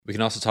We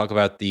can also talk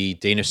about the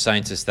Danish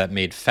scientists that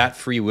made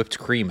fat-free whipped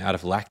cream out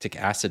of lactic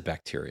acid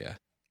bacteria.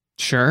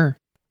 Sure.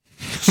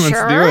 Let's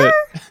do it.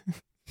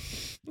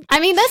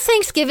 I mean, that's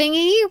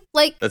Thanksgiving-y.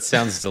 Like, that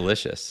sounds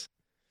delicious.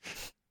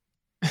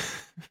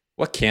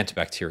 What can't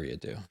bacteria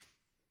do?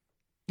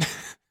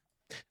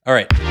 All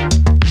right.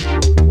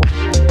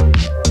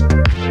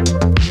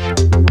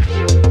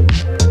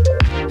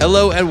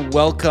 Hello and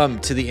welcome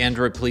to the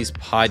Android Police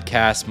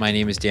podcast. My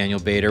name is Daniel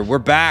Bader. We're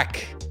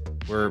back.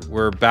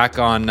 We're back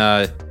on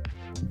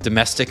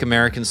domestic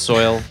American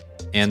soil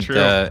and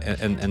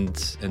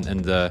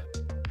the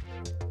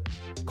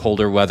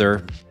colder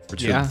weather for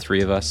two of the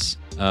three of us.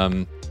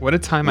 What a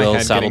time Will I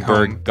had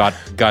Saddleberg getting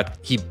home.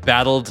 he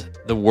battled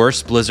the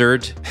worst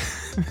blizzard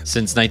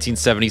since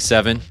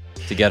 1977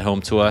 to get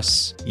home to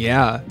us.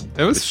 Yeah,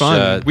 it was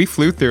fun. We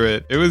flew through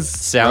it. It was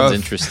sounds rough.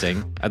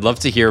 Interesting. I'd love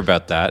to hear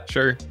about that.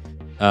 Sure.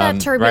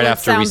 Right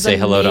after we say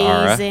hello to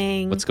Ara.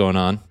 amazing. What's going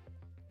on?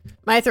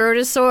 My throat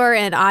is sore,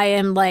 and I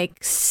am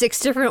like 6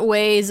 different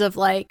ways of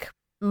like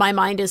my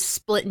mind is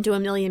split into a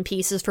million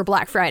pieces for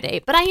Black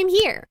Friday. But I am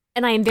here,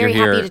 and I am very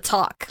You're happy here. to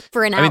talk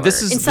for an hour. I mean,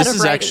 this is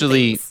writing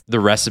actually things.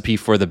 the recipe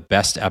for the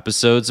best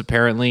episodes.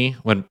 Apparently,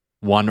 when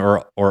one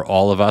or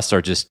all of us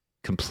are just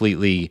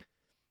completely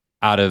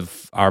out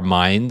of our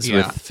minds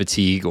with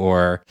fatigue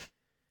or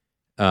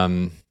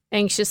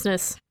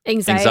Anxiousness,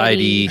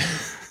 anxiety.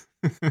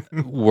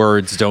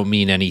 Words don't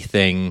mean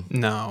anything.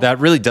 No. That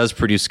really does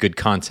produce good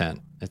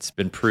content. It's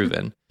been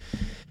proven.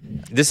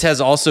 This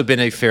has also been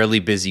a fairly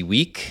busy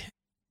week.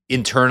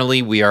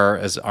 Internally, we are,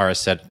 as Ara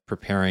said,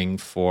 preparing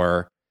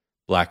for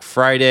Black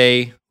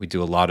Friday. We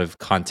do a lot of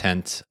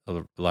content,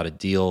 a lot of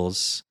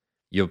deals.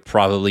 You'll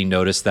probably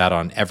notice that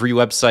on every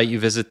website you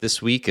visit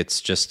this week.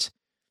 It's just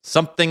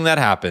something that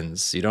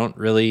happens. You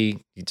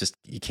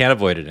can't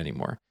avoid it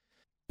anymore.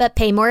 But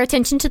pay more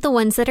attention to the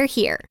ones that are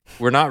here.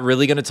 We're not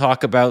really going to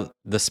talk about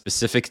the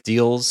specific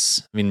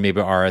deals. I mean, maybe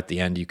Ara, at the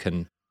end, you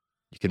can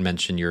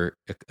mention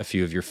a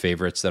few of your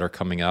favorites that are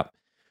coming up.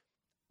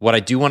 What I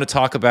do want to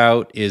talk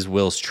about is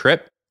Will's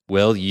trip.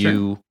 Will,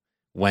 you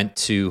went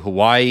to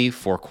Hawaii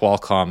for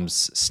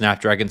Qualcomm's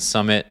Snapdragon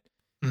Summit.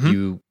 Mm-hmm.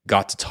 You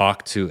got to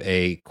talk to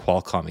a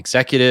Qualcomm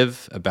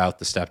executive about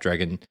the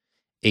Snapdragon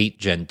 8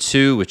 Gen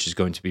 2, which is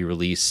going to be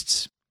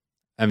released,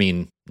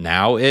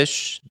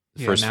 now-ish.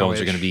 The first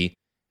phones are going to be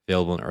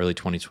available in early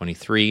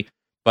 2023.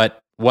 But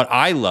what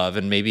I love,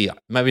 and maybe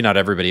not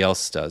everybody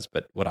else does,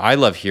 but what I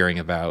love hearing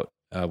about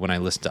when I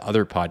listen to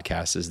other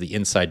podcasts is the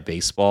inside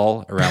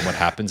baseball around what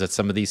happens at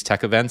some of these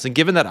tech events. And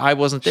given that I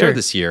wasn't there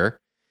this year,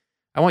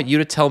 I want you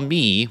to tell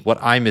me what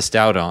I missed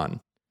out on.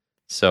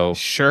 So,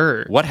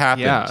 what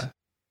happened? Yeah,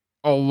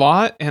 a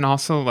lot, and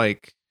also I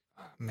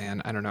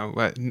don't know,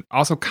 but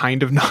also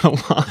kind of not a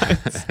lot.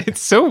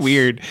 It's so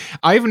weird.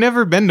 I've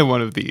never been to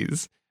one of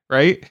these,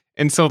 right?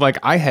 And so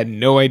I had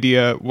no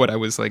idea what I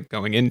was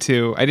going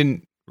into. I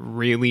didn't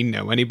really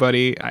know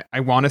anybody. I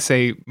want to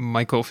say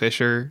Michael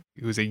Fisher,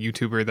 who's a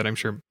YouTuber that I'm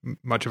sure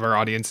much of our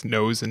audience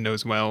knows and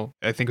knows well.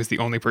 I think was the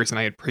only person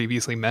I had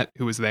previously met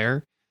who was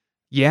there.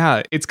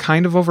 Yeah, it's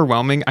kind of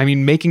overwhelming. I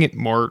mean, making it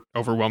more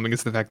overwhelming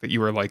is the fact that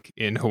you were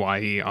in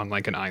Hawaii on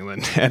an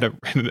island at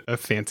a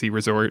fancy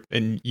resort,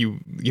 and you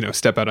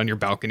step out on your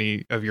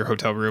balcony of your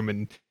hotel room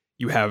and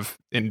you have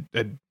an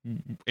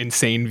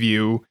insane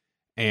view,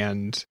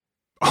 and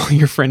all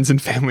your friends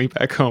and family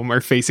back home are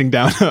facing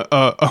down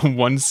a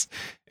once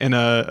in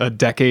a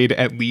decade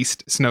at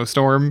least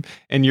snowstorm,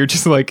 and you're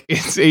just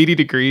it's 80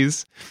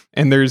 degrees,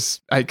 and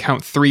I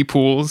count 3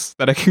 pools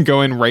that I can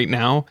go in right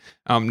now,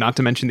 not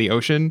to mention the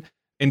ocean.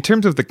 In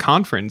terms of the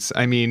conference,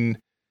 I mean,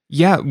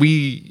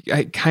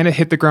 I kind of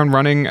hit the ground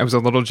running. I was a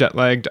little jet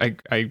lagged.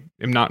 I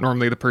am not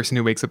normally the person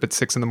who wakes up at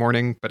 6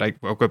 a.m, but I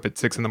woke up at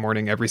 6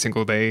 a.m. every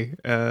single day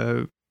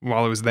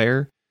while I was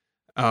there,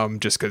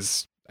 just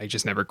because I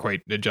just never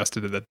quite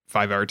adjusted to the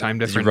 5-hour time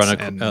difference.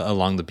 Did you run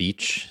along the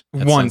beach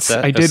at once?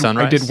 sunset, I did.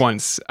 sunrise? I did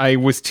once. I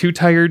was too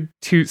tired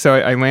so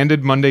I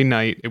landed Monday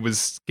night. It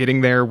was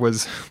getting there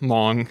was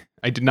long.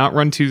 I did not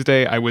run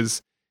Tuesday. I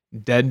was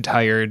dead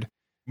tired.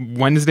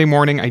 Wednesday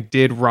morning, I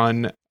did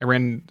run. I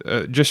ran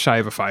just shy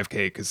of a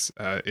 5K because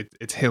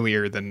it's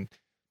hillier than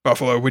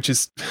Buffalo, which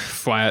is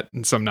flat,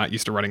 and so I'm not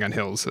used to running on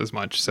hills as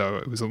much, so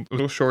it was a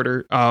little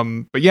shorter.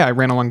 But yeah, I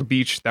ran along the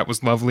beach. That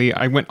was lovely.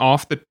 I went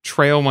off the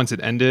trail once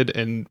it ended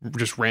and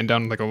just ran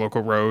down a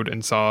local road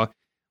and saw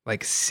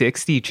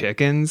 60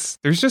 chickens.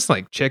 There's just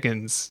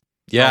chickens.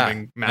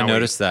 Yeah, I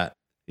noticed that.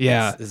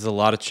 Yeah, there's a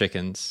lot of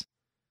chickens.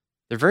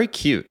 They're very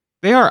cute.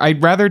 They are.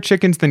 I'd rather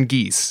chickens than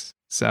geese.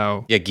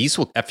 So yeah, geese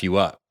will F you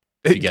up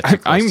if you get too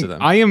close to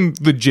them. I am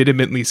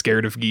legitimately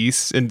scared of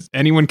geese, and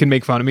anyone can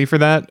make fun of me for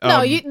that.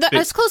 No,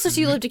 as close as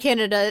you live to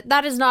Canada,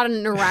 that is not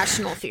an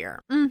irrational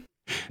fear.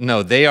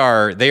 No, they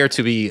are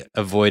to be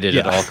avoided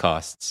at all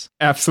costs.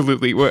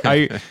 Absolutely. Oh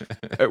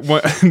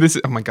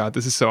my God,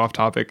 this is so off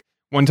topic.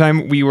 One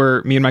time me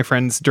and my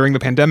friends during the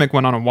pandemic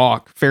went on a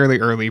walk fairly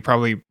early,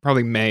 probably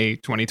May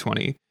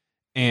 2020.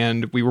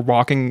 And we were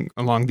walking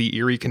along the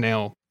Erie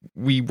Canal.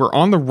 We were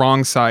on the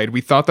wrong side.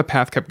 We thought the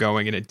path kept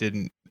going and it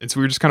didn't. And so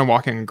we were just kind of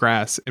walking on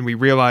grass, and we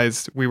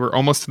realized we were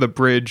almost to the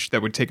bridge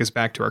that would take us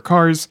back to our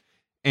cars.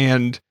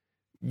 And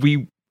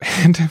we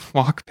had to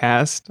walk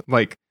past,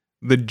 like,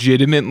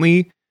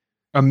 legitimately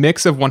a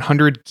mix of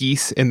 100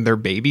 geese and their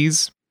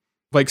babies,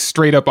 like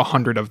straight up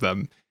 100 of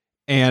them.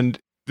 And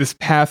this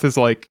path is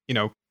like,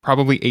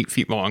 probably 8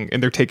 feet long,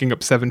 and they're taking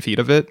up 7 feet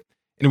of it.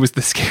 And it was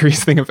the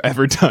scariest thing I've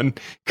ever done,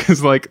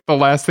 because like the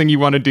last thing you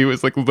want to do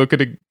is like look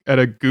at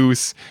a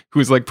goose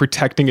who's like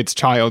protecting its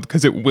child,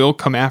 because it will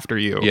come after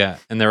you. Yeah,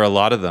 and there are a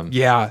lot of them.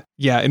 Yeah.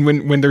 And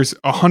when there's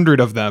 100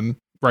 of them,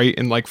 right,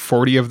 and like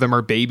 40 of them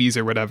are babies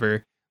or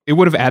whatever, it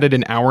would have added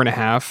an hour and a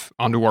half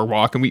onto our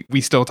walk, and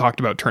we still talked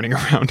about turning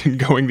around and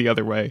going the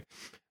other way.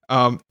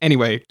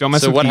 Anyway, don't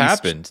mess So with what geese.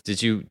 Happened?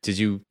 Did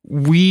you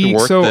We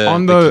thort so the,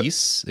 on the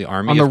geese, the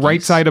army on the of right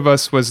geese? side of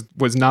us was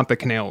not the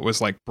canal. It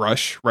was like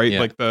brush, right? Yeah.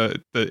 Like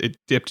it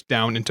dipped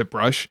down into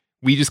brush.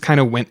 We just kind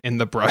of went in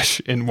the brush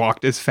and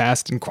walked as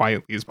fast and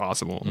quietly as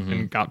possible,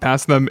 and got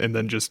past them, and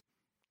then just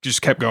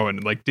kept going.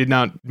 Like, did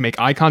not make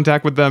eye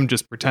contact with them.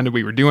 Just pretended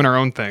we were doing our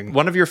own thing.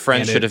 One of your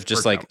friends And should it have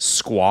just worked like out.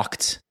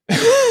 squawked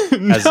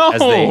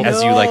No.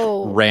 as you like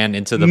No. ran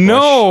into the bush.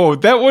 No,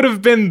 that would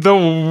have been the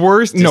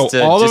worst. Just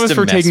to- all of just us to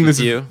were mess taking with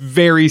this you?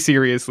 very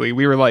seriously.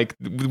 We were like,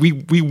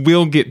 we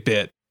will get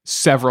bit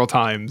several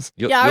times.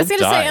 You'll, Yeah, I was you'll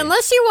gonna say die.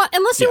 unless you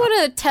Yeah.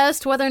 want to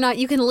test whether or not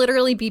you can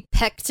literally be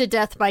pecked to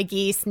death by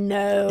geese.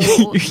 No.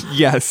 The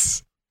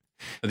Yes.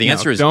 No,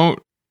 answer is don't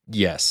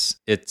yes.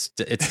 It's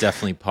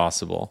definitely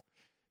possible.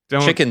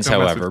 don't Chickens, don't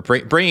mess however,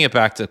 bringing it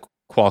back to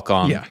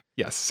Qualcomm. yeah.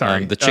 Yes.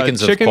 Sorry. the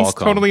chickens of chickens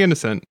Qualcomm. totally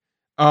innocent.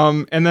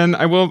 And then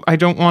I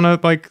don't want to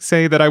like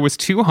say that I was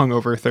too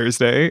hungover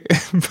Thursday,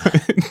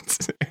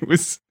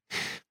 but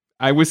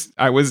I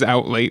was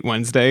out late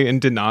Wednesday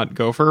and did not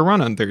go for a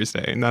run on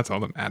Thursday, and that's all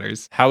that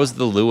matters. How was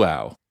the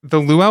luau? The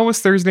luau was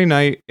Thursday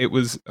night. It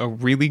was a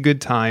really good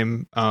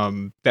time.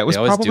 That was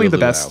always do probably a the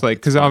luau. best, like, It's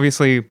because fun.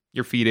 obviously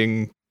you're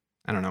feeding,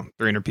 I don't know,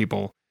 300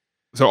 people.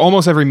 So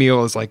almost every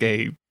meal is like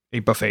a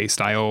buffet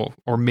style,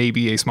 or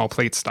maybe a small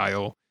plate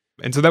style.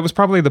 And so that was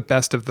probably the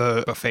best of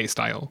the buffet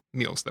style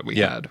meals that we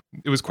Yeah. had.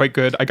 It was quite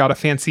good. I got a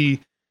fancy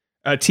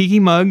tiki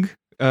mug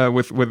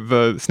with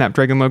the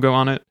Snapdragon logo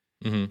on it,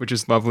 Mhm. which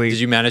is lovely. Did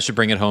you manage to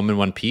bring it home in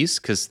one piece?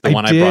 Because the I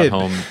one I did.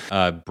 brought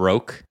home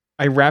broke.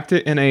 I wrapped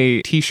it in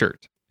a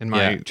t-shirt in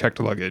my Yeah. checked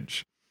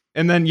luggage.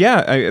 And then,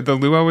 the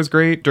luau was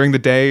great. During the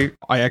day,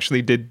 I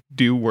actually did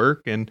do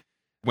work and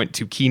went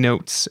to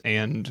keynotes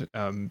and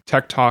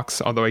tech talks,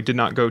 although I did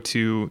not go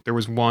to, there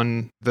was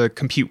one, the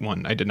compute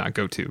one I did not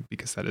go to,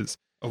 because that is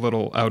a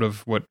little out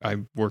of what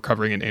we're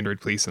covering in Android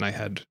Police, and I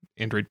had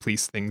Android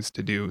Police things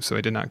to do, so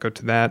I did not go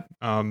to that.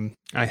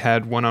 I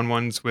had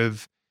one-on-ones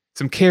with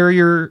some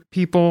carrier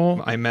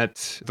people. I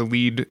met the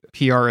lead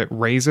PR at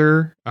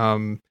Razer.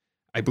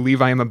 I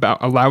believe I am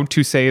allowed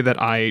to say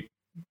that I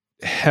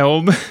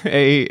held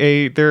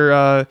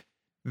the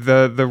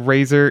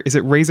Razer, is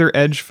it Razer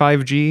Edge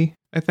 5G,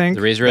 I think?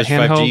 The Razer Edge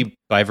handheld? 5G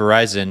by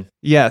Verizon.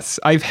 Yes,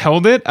 I've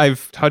held it.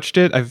 I've touched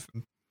it.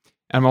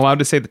 I'm allowed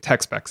to say the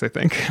tech specs, I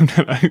think.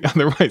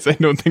 Otherwise, I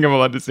don't think I'm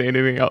allowed to say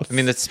anything else. I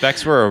mean, the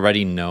specs were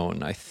already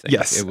known, I think.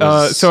 yes. It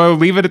was, So I'll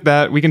leave it at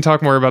that. We can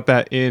talk more about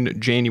that in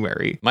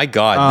January. my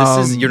God,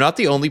 this is, Um, you're not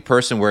the only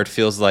person where it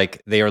feels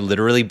like they are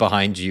literally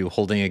behind you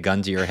holding a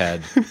gun to your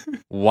head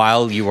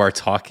while you are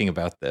talking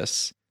about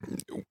this.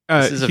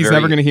 This is a He's very-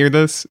 never going to hear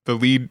this. The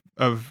lead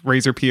of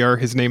Razer PR,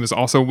 his name is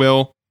also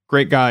Will.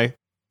 Great guy.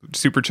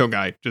 Super chill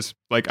guy. Just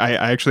like I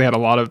actually had a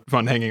lot of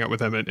fun hanging out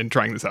with him and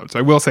trying this out. So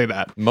I will say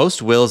that.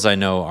 Most wills I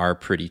know are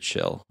pretty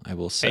chill, I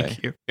will say.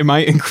 Thank you. Am I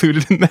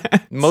included in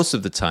that? Most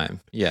of the time,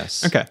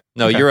 yes. Okay.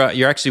 No, Okay.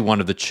 you're actually one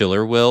of the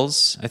chiller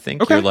wills, I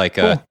think. Okay, You're like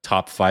a cool.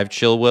 top 5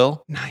 chill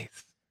will. Nice.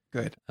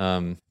 Good.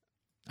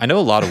 I know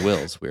a lot of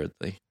wills,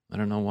 weirdly. I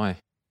don't know why.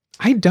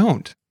 I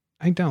don't.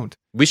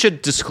 We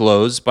should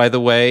disclose, by the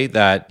way,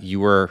 that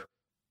you were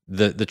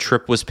the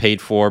trip was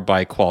paid for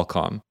by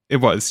Qualcomm. It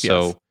was.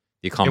 So Yes.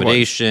 the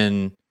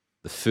accommodation,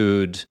 the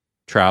food,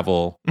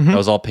 travel, Mhm. that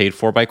was all paid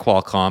for by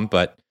Qualcomm,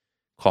 but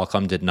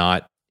Qualcomm did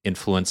not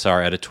influence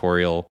our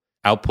editorial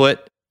output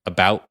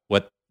about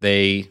what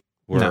they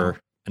were No.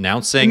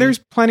 announcing. And there's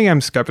plenty I'm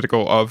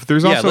skeptical of.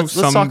 There's Yeah, also let's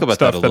some talk about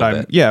that stuff a little I'm.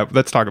 bit. Yeah,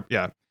 let's talk.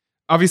 Yeah,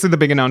 obviously the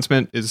big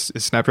announcement is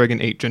Snapdragon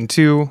 8 Gen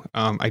 2.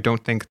 I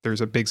don't think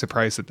there's a big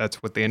surprise that that's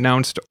what they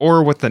announced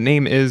or what the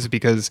name is,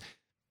 because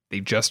they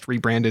just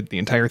rebranded the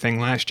entire thing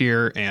last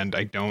year, and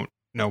I don't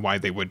know why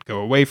they would go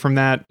away from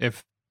that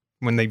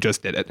when they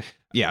just did it.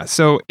 Yeah,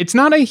 so it's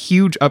not a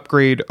huge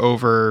upgrade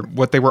over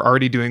what they were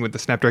already doing with the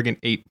Snapdragon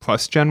 8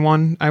 Plus Gen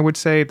 1, I would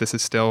say. This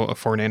is still a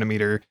 4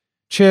 nanometer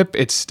chip.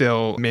 It's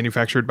still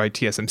manufactured by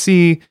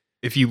TSMC.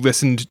 If you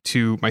listened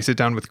to my sit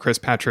down with Chris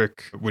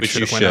Patrick, which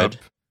should you have went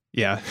up.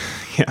 Yeah,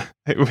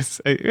 it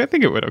was. I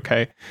think it went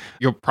okay.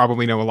 You'll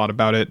probably know a lot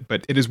about it,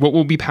 but it is what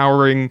will be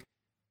powering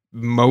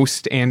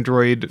most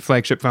Android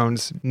flagship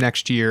phones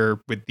next year,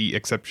 with the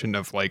exception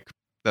of like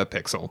the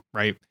Pixel,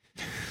 right?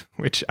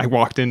 Which I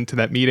walked into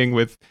that meeting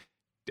with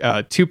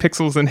 2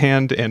 Pixels in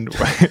hand, and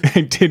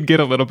I did get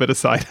a little bit of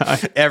side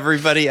eye.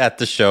 Everybody at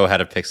the show had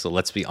a Pixel,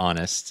 let's be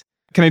honest.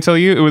 Can I tell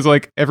you, it was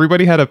like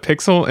everybody had a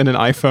Pixel and an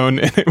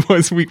iPhone, and it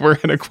was we were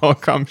at a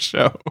Qualcomm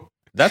show.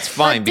 That's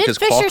fine But because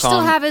did Fisher Qualcomm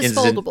still have his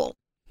isn't- foldable?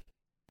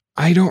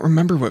 I don't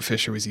remember what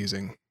Fisher was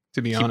using,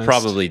 to be He honest.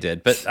 probably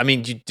did, but I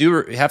mean, you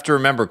do have to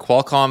remember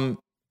Qualcomm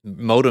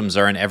modems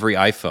are in every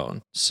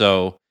iPhone,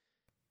 so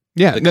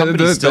Yeah, the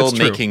company's still that's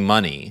true. making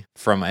money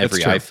from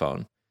every true.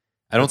 iPhone.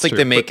 I don't That's think true,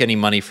 they make but- any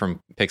money from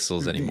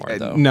Pixels anymore,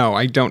 though. No,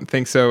 I don't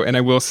think so. And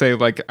I will say,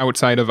 like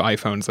outside of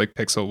iPhones, like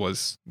Pixel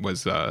was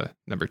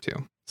number 2.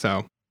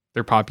 So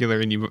they're popular,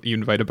 and you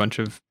invite a bunch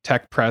of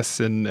tech press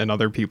and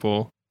other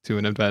people to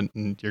an event,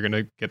 and you're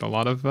gonna get a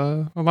lot of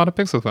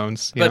Pixel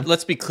phones. But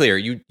let's be clear: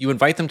 you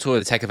invite them to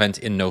a tech event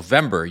in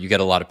November, you get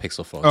a lot of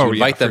Pixel phones. Oh, you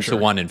invite yeah, them for to sure.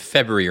 one in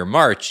February or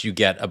March, you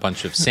get a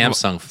bunch of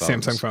Samsung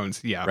phones. Samsung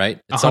phones, yeah, Right?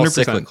 It's all 100%.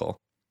 cyclical.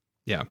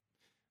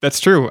 That's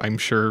true. I'm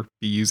sure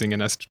be using an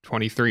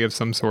S23 of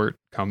some sort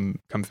come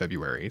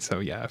February.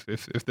 So yeah,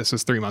 if this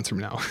was 3 months from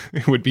now,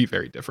 it would be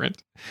very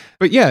different.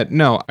 But yeah,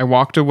 no, I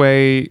walked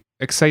away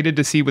excited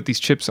to see what these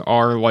chips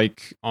are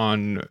like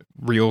on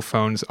real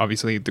phones.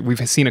 Obviously,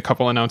 we've seen a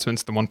couple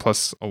announcements. The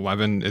OnePlus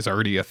 11 is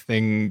already a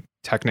thing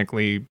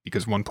technically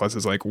because OnePlus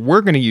is like,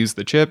 we're going to use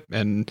the chip,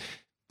 and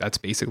that's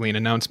basically an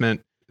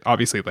announcement.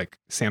 Obviously, like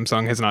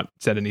Samsung has not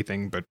said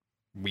anything, but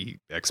we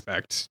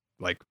expect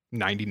like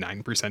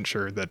 99%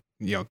 sure that,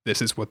 you know,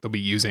 this is what they'll be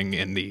using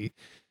in the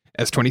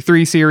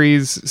S23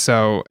 series.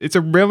 So it's a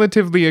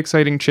relatively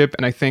exciting chip.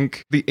 And I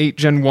think the 8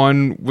 Gen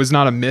 1 was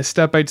not a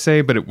misstep, I'd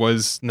say, but it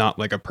was not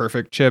like a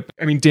perfect chip.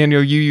 I mean,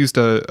 Daniel, you used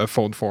a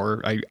Fold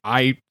 4.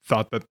 I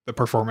thought that the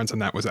performance on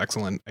that was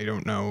excellent. I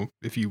don't know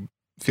if you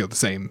feel the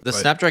same. The but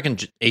Snapdragon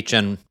 8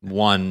 Gen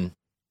 1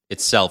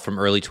 itself from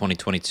early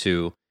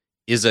 2022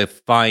 is a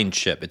fine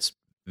chip. It's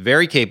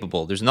very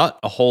capable. There's not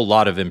a whole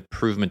lot of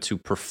improvement to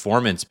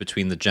performance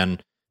between the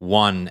Gen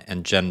 1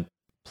 and Gen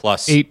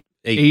Plus 8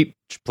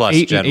 Plus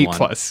 8 Gen and 8 1.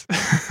 Plus.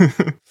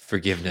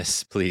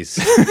 Forgiveness, please.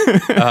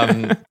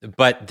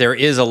 But there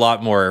is a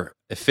lot more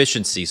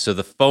efficiency, so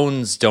the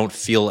phones don't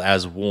feel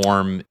as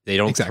warm. They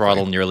don't Exactly.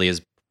 throttle nearly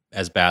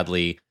as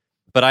badly.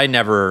 But I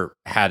never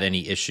had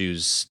any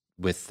issues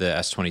with the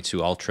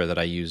S22 Ultra that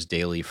I use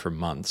daily for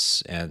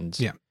months. And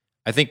Yeah.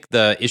 I think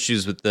the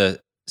issues with the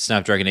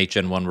Snapdragon 8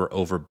 Gen 1 were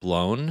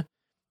overblown.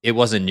 It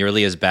wasn't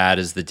nearly as bad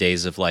as the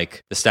days of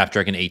like the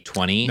Snapdragon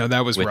 820. No,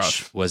 that was which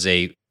rough. was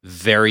a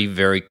very,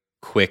 very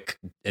quick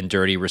and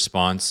dirty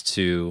response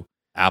to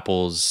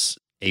Apple's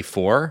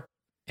A4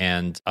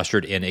 and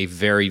ushered in a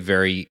very,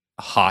 very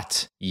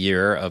hot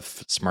year of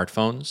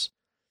smartphones.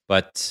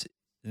 But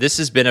this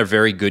has been a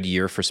very good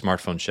year for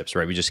smartphone chips,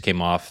 right? We just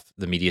came off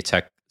the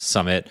MediaTek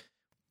Summit.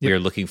 We Yep. are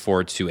looking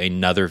forward to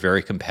another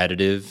very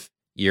competitive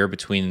year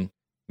between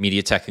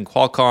MediaTek and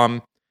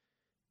Qualcomm.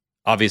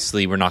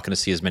 Obviously, we're not going to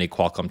see as many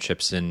Qualcomm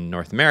chips in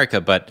North America,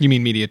 but You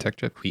mean MediaTek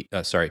chip?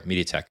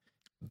 MediaTek.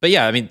 But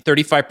yeah, I mean,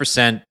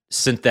 35%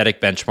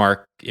 synthetic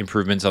benchmark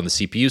improvements on the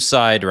CPU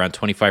side, around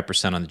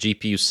 25% on the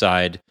GPU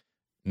side,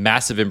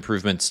 massive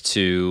improvements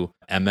to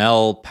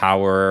ML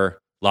power,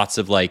 lots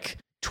of like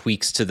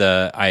tweaks to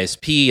the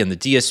ISP and the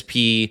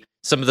DSP.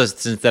 Some of the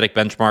synthetic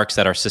benchmarks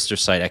that our sister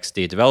site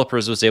XDA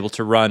Developers was able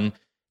to run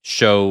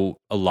show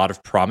a lot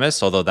of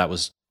promise, although that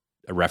was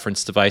a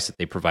reference device that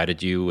they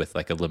provided you with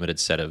like a limited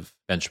set of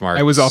benchmarks.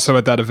 I was also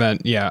at that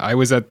event. Yeah, I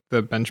was at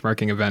the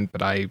benchmarking event,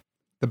 but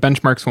the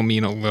benchmarks will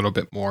mean a little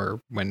bit more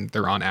when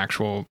they're on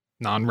actual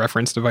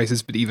non-reference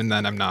devices. But even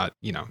then, I'm not.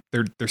 You know,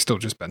 they're still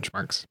just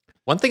benchmarks.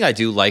 One thing I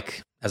do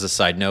like as a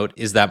side note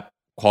is that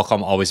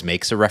Qualcomm always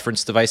makes a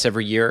reference device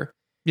every year.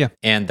 Yeah.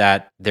 And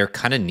that they're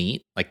kind of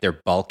neat. Like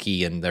they're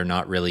bulky and they're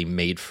not really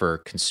made for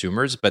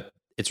consumers. But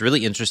it's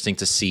really interesting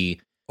to see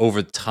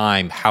over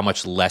time how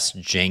much less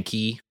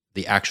janky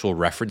the actual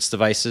reference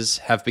devices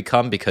have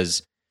become.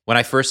 Because when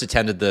I first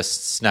attended the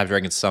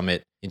Snapdragon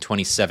Summit in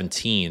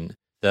 2017,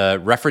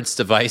 the reference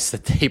device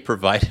that they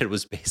provided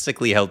was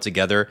basically held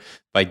together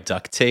by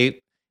duct tape.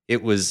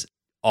 It was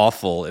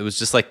awful. It was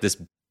just like this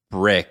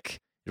brick.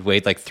 It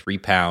weighed like 3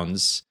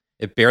 pounds.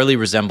 It barely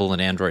resembled an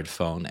Android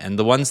phone. And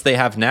the ones they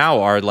have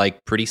now are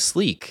like pretty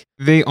sleek.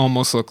 They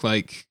almost look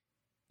like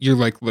you're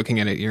like looking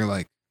at it. You're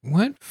like,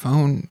 what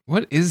phone?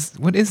 What is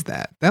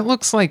that? That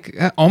looks like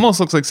almost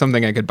looks like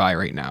something I could buy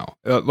right now.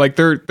 Like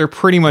they're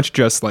pretty much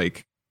just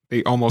like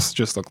they almost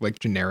just look like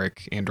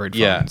generic Android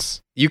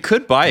phones. You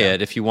could buy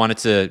it if you wanted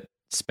to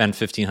spend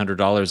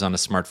 $1,500 on a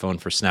smartphone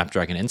for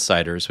Snapdragon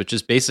Insiders, which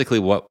is basically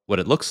what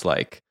it looks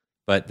like.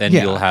 But then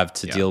Yeah. you'll have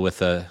to deal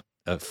with a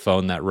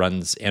phone that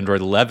runs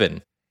Android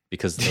 11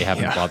 because they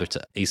haven't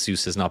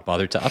ASUS has not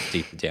bothered to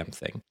update the damn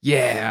thing.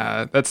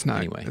 Yeah, that's not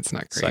Anyway, that's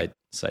not great.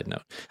 Side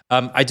note.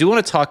 I do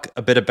want to talk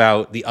a bit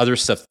about the other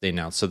stuff that they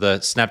announced. So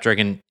the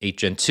Snapdragon 8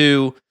 Gen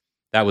 2,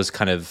 that was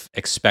kind of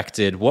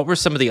expected. What were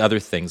some of the other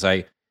things?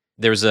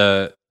 There's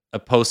a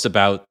post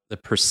about the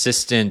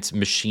persistent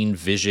machine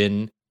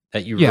vision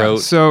that you wrote.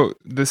 So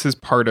this is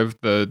part of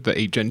the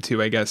 8 Gen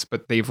 2, I guess,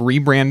 but they've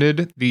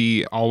rebranded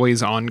the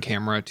always on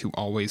camera to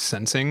always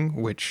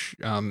sensing, which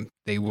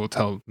they will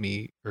tell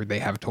me, or they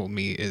have told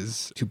me,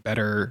 is to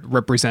better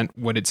represent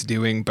what it's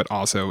doing, but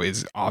also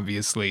is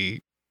obviously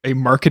a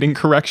marketing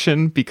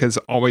correction because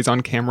Always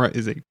On Camera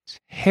is a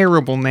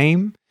terrible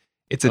name.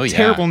 It's a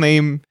terrible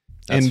name.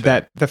 That's and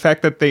fair. that the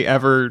fact that they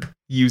ever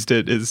used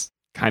it is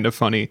kind of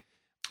funny.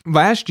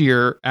 Last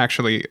year,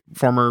 actually,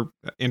 former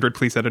Android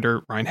Police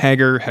editor Ryan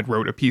Hager had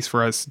wrote a piece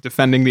for us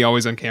defending the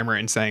Always On Camera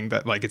and saying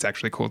that like it's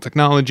actually cool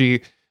technology.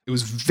 It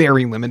was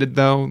very limited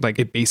though. Like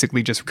it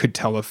basically just could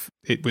tell if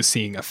it was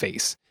seeing a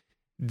face.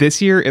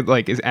 This year, it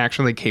like is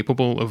actually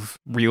capable of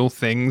real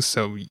things.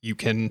 So you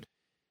can,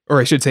 or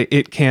I should say,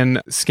 it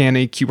can scan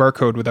a QR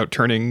code without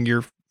turning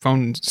your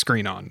phone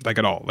screen on, like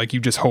at all. Like you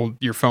just hold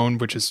your phone,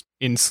 which is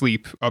in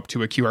sleep, up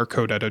to a QR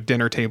code at a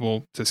dinner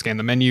table to scan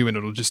the menu, and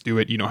it'll just do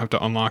it. You don't have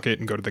to unlock it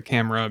and go to the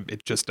camera.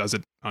 It just does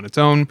it on its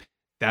own.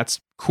 That's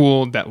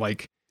cool. That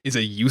like is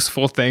a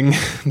useful thing,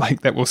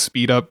 like that will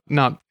speed up,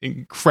 not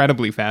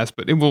incredibly fast,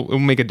 but it will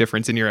make a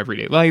difference in your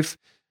everyday life.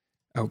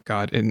 Oh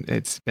God, and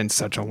it's been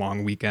such a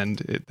long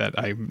weekend that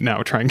I'm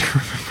now trying to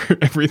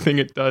remember everything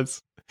it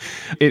does.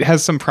 It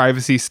has some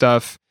privacy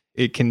stuff.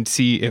 It can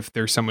see if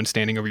there's someone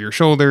standing over your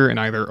shoulder and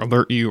either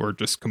alert you or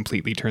just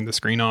completely turn the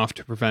screen off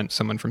to prevent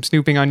someone from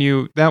snooping on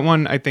you. That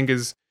one I think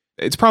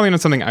it's probably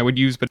not something I would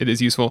use, but it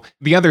is useful.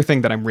 The other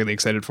thing that I'm really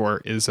excited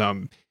for is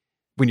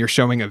when you're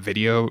showing a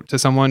video to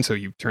someone, so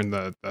you turn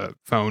the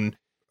phone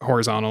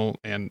horizontal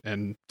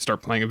and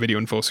start playing a video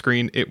in full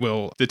screen, it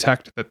will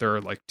detect that there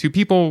are like two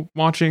people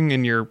watching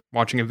and you're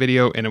watching a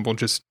video, and it will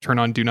just turn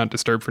on do not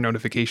disturb for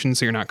notifications,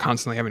 so you're not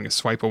constantly having to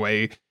swipe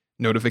away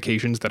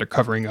notifications that are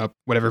covering up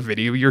whatever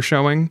video you're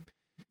showing.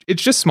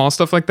 It's just small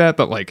stuff like that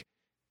like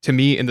to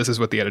me, and this is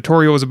what the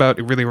editorial is about,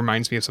 it really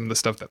reminds me of some of the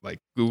stuff that like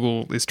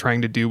Google is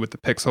trying to do with the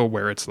Pixel,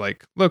 where it's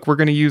like, look, we're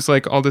going to use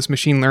like all this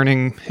machine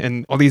learning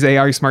and all these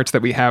AI smarts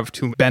that we have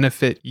to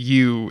benefit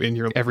you in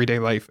your everyday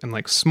life in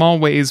like small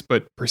ways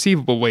but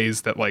perceivable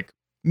ways that like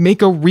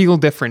make a real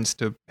difference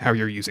to how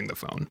you're using the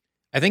phone.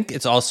 I think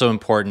it's also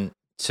important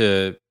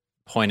to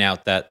point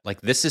out that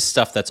like this is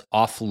stuff that's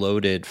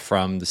offloaded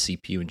from the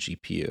CPU and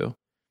GPU,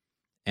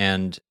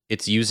 and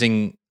it's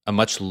using a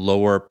much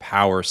lower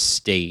power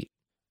state.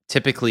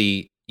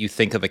 Typically, you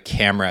think of a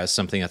camera as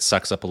something that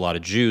sucks up a lot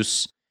of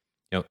juice.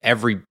 You know,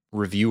 every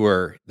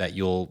reviewer that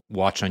you'll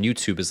watch on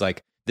YouTube is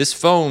like, this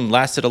phone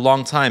lasted a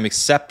long time,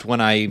 except when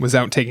I was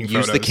out taking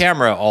used photos. the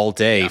camera all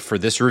day for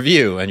this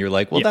review. And you're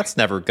like, well, that's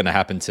never going to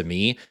happen to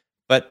me.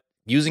 But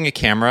using a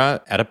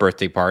camera at a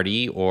birthday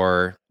party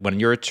or when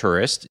you're a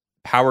tourist,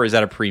 power is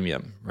at a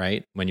premium,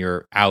 right? When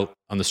you're out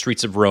on the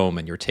streets of Rome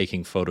and you're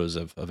taking photos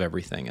of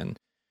everything. And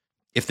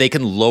if they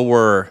can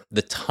lower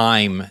the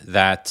time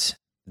that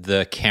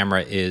the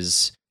camera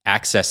is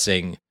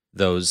accessing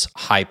those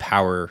high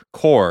power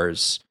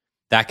cores,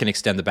 that can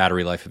extend the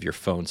battery life of your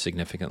phone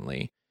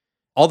significantly.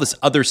 All this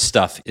other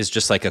stuff is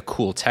just like a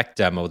cool tech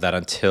demo that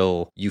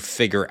until you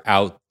figure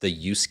out the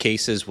use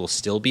cases will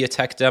still be a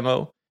tech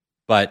demo.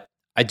 But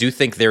I do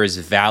think there is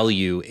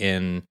value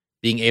in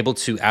being able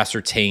to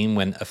ascertain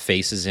when a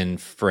face is in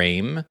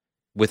frame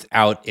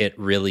without it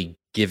really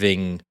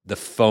giving the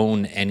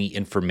phone any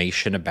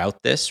information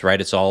about this, right?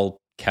 It's all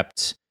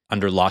kept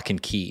under lock and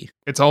key.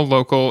 It's all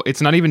local.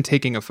 It's not even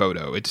taking a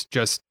photo. It's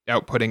just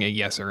outputting a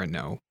yes or a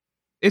no.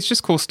 It's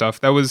just cool stuff.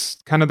 That was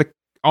kind of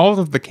all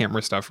of the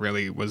camera stuff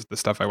really was the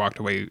stuff I walked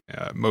away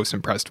most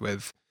impressed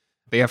with.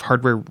 They have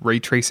hardware ray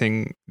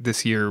tracing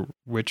this year,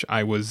 which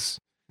I was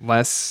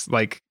less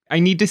like, I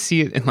need to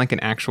see it in like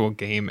an actual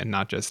game and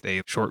not just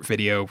a short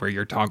video where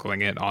you're toggling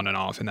it on and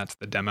off, and that's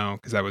the demo,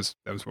 because that was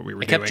what we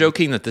were doing. I kept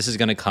joking that this is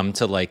going to come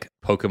to like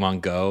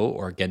Pokemon Go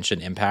or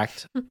Genshin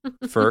Impact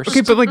first.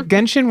 Okay, but like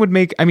Genshin would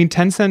make, I mean,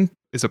 Tencent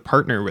is a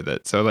partner with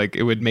it, so like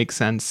it would make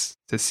sense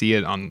to see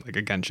it on like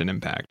a Genshin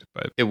Impact.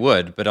 But it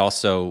would, but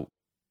also,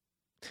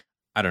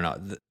 I don't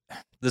know.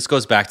 This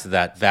goes back to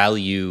that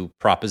value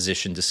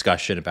proposition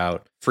discussion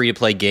about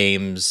free-to-play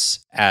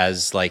games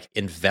as like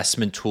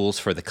investment tools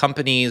for the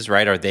companies,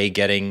 right? Are they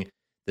getting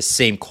the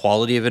same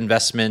quality of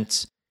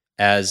investment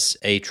as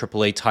a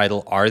AAA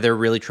title? Are there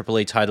really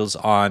AAA titles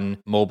on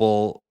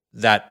mobile?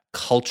 That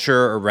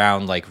culture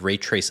around like ray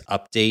trace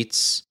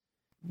updates.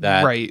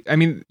 Right. I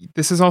mean,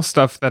 this is all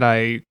stuff that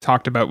I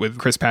talked about with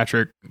Chris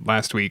Patrick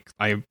last week.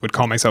 I would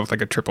call myself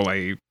like a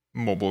AAA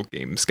mobile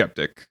game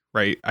skeptic,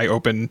 right? I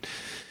open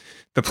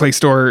the Play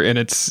Store and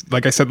it's,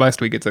 like I said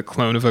last week, it's a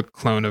clone of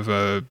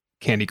a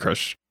Candy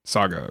Crush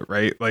Saga,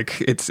 right?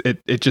 Like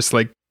it just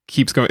like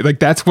keeps going. Like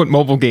that's what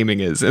mobile gaming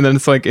is. And then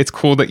it's like, it's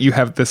cool that you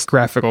have this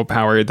graphical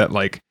power that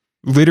like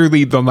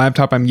literally the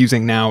laptop I'm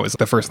using now is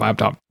the first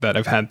laptop that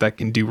I've had that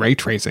can do ray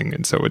tracing.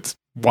 And so it's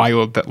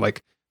wild that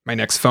like my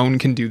next phone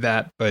can do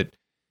that, but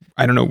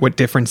I don't know what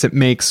difference it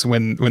makes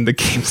when the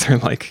games are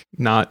like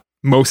not,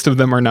 most of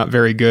them are not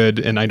very good.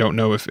 And I don't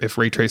know if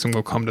ray tracing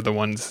will come to the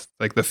ones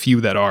like the few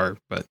that are,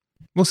 but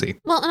we'll see.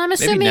 Well, and I'm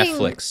assuming maybe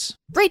Netflix.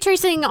 Ray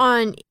tracing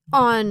on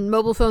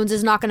mobile phones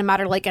is not going to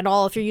matter like at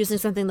all if you're using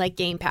something like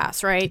Game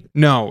Pass, right?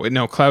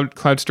 No,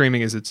 cloud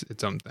streaming is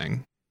its own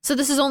thing. So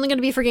this is only going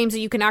to be for games that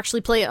you can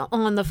actually play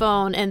on the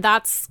phone, and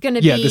that's going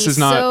to be this is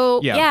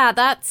not.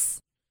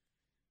 that's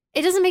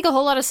It doesn't make a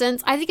whole lot of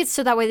sense. I think it's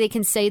so that way they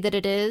can say that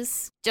it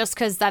is, just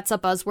because that's a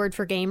buzzword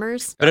for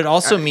gamers. But it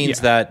also means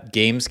that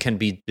games can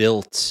be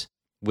built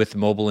with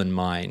mobile in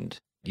mind,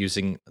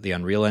 using the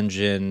Unreal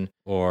Engine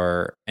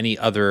or any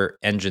other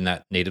engine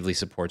that natively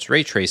supports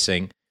ray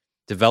tracing.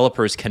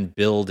 Developers can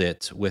build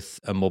it with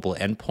a mobile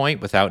endpoint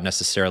without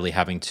necessarily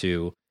having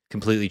to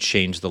completely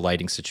change the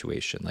lighting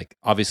situation. Like,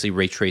 obviously,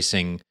 ray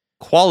tracing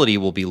quality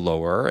will be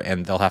lower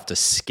and they'll have to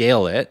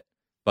scale it,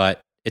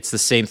 but it's the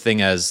same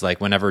thing as like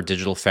whenever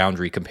Digital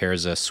Foundry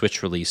compares a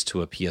Switch release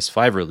to a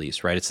PS5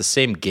 release, right? It's the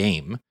same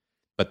game,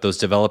 but those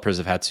developers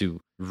have had to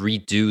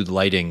redo the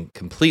lighting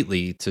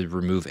completely to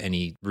remove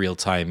any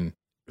real-time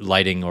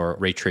lighting or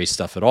ray trace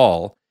stuff at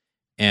all.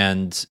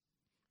 And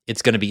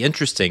it's going to be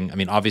interesting. I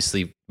mean,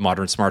 obviously,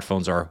 modern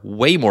smartphones are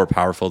way more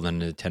powerful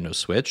than a Nintendo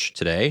Switch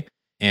today.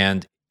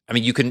 And I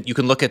mean, you can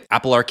look at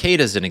Apple Arcade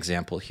as an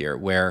example here,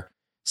 where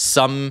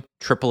some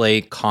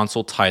AAA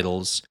console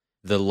titles,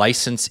 the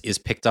license is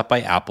picked up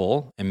by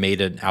Apple and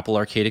made an Apple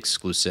Arcade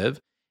exclusive,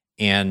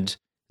 and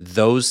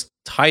those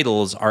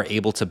titles are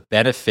able to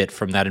benefit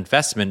from that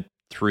investment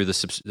through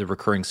the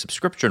recurring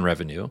subscription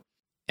revenue,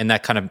 and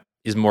that kind of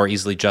is more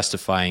easily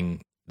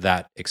justifying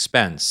that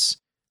expense.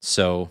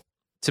 So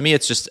to me,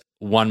 it's just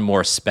one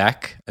more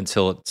spec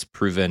until it's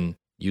proven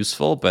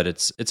useful, but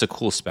it's a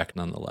cool spec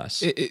nonetheless.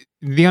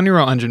 The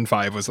Unreal Engine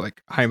 5 was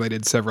like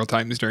highlighted several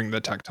times during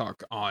the Tech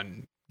Talk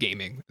on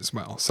gaming as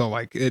well. So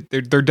like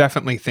they're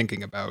definitely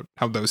thinking about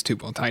how those two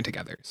will tie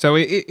together. So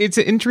it's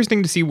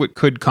interesting to see what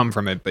could come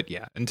from it. But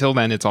yeah, until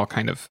then, it's all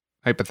kind of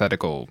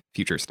hypothetical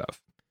future stuff.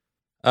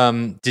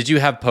 Did you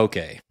have Poke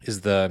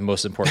is the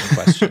most important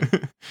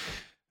question.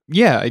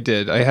 Yeah, I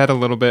did. I had a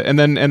little bit. And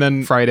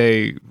then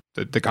Friday,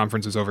 the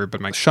conference was over, but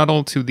my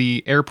shuttle to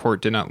the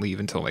airport did not leave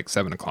until like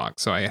 7 o'clock.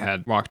 So I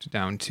had walked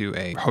down to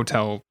a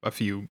hotel,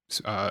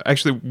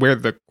 actually where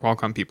the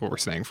Qualcomm people were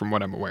staying from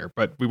what I'm aware.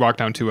 But we walked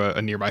down to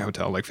a nearby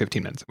hotel like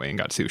 15 minutes away and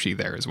got sushi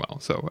there as well.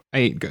 So I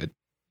ate good.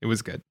 It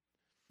was good.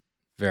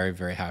 Very,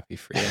 very happy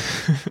for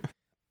you.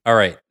 All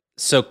right.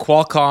 So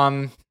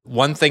Qualcomm,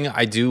 one thing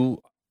I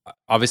do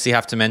obviously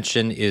have to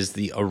mention is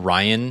the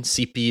Orion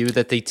CPU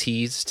that they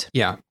teased.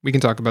 Yeah, we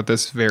can talk about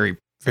this very,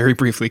 very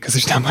briefly because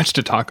there's not much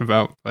to talk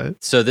about.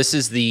 But so this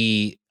is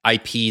the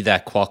IP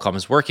that Qualcomm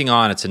is working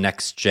on. It's a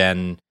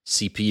next-gen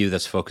CPU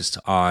that's focused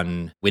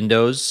on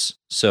Windows,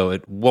 so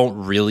it won't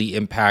really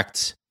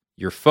impact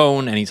your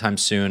phone anytime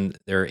soon.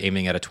 They're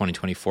aiming at a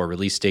 2024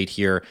 release date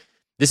here.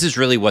 This is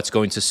really what's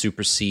going to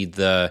supersede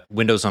the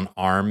Windows on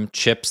ARM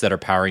chips that are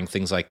powering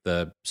things like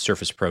the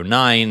Surface Pro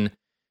 9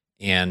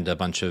 and a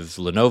bunch of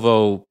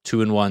Lenovo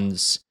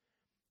 2-in-1s.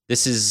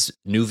 This is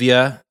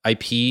Nuvia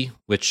IP,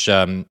 which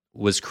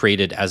was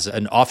created as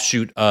an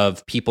offshoot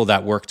of people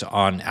that worked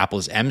on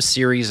Apple's M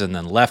series and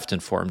then left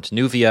and formed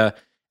Nuvia.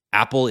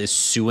 Apple is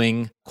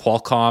suing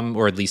Qualcomm,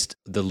 or at least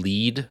the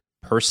lead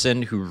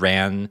person who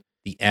ran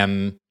the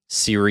M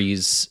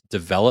series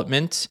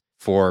development,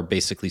 for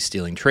basically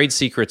stealing trade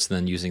secrets and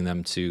then using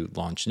them to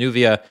launch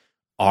Nuvia.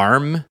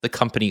 ARM, the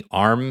company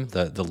ARM,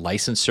 the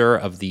licensor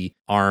of the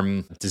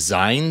ARM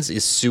designs,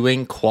 is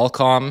suing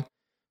Qualcomm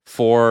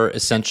for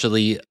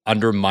essentially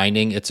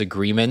undermining its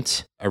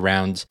agreement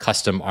around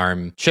custom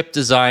ARM chip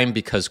design,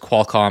 because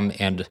Qualcomm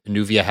and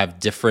Nuvia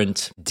have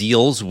different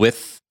deals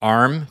with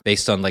ARM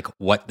based on like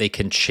what they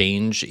can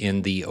change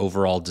in the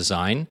overall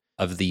design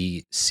of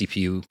the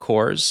CPU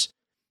cores.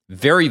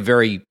 Very,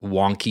 very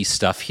wonky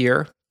stuff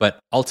here, but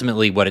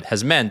ultimately what it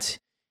has meant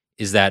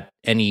is that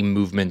any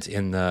movement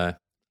in the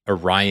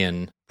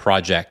Orion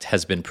project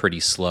has been pretty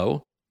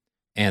slow,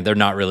 and they're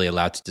not really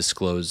allowed to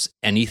disclose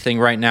anything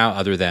right now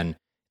other than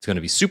it's going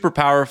to be super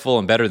powerful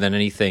and better than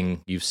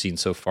anything you've seen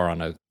so far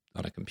on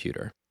a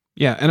computer.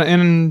 Yeah,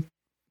 and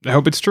I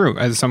hope it's true.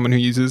 As someone who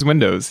uses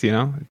Windows,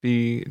 it'd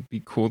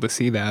be cool to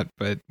see that,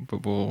 but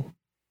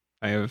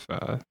I have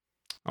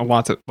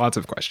lots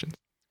of questions.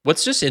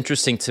 What's just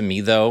interesting to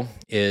me though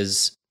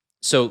is,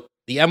 so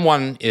the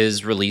M1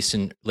 is released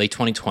in late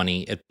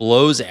 2020. It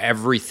blows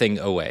everything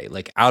away,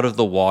 like out of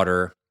the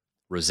water.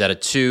 Rosetta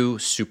 2,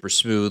 super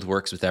smooth,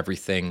 works with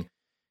everything.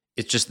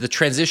 It's just the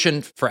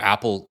transition for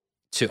Apple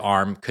to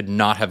ARM could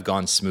not have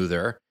gone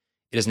smoother.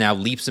 It is now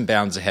leaps and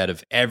bounds ahead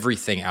of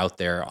everything out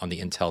there on the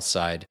Intel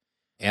side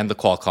and the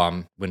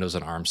Qualcomm Windows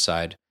on ARM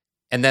side.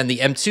 And then the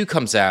M2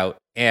 comes out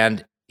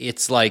and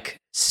it's like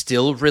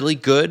still really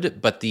good,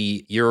 but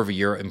the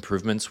year-over-year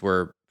improvements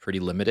were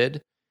pretty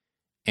limited.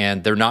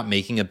 And they're not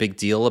making a big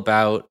deal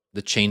about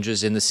the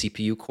changes in the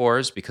CPU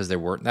cores because there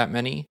weren't that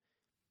many.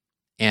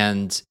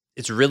 And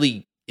it's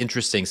really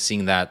interesting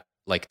seeing that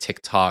like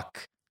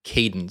TikTok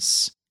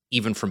cadence,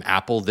 even from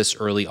Apple this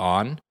early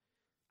on.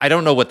 I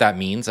don't know what that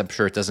means. I'm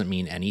sure it doesn't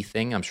mean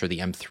anything. I'm sure the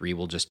M3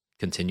 will just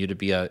continue to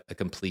be a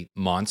complete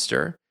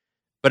monster.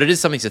 But it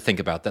is something to think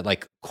about, that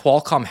like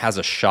Qualcomm has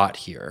a shot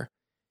here.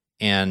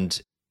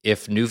 And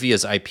if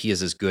Nuvia's IP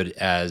is as good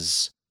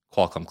as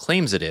Qualcomm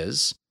claims it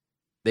is,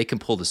 they can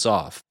pull this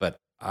off. But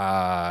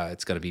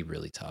it's going to be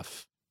really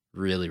tough.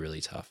 Really,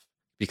 really tough.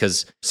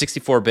 Because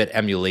 64-bit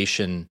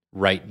emulation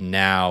right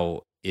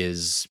now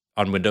is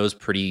on Windows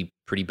pretty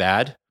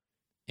bad,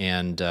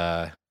 and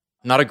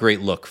not a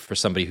great look for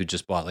somebody who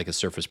just bought like a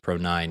Surface Pro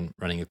 9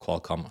 running a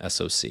Qualcomm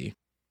SoC.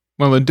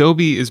 Well,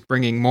 Adobe is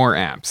bringing more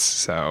apps,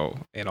 so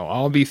it'll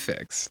all be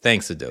fixed.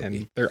 Thanks, Adobe.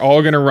 And they're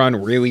all going to run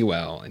really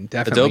well, and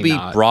definitely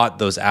Adobe brought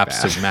those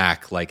apps bad. to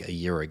Mac like a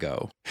year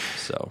ago.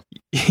 So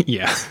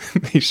yeah,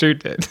 they sure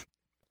did.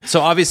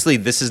 So obviously,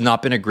 this has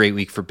not been a great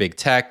week for big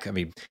tech. I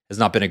mean, it's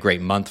not been a great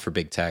month for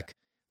big tech.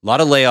 A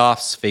lot of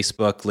layoffs.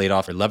 Facebook laid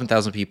off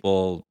 11,000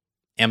 people.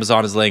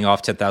 Amazon is laying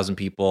off 10,000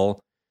 people.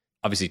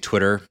 Obviously,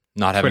 Twitter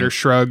not having... Twitter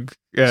shrug.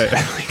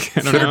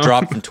 Twitter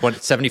dropped from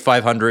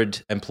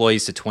 7,500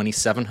 employees to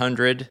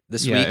 2,700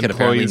 this week. And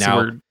apparently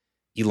now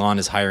Elon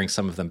is hiring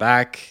some of them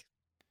back.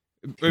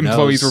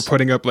 Employees were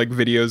putting up like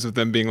videos of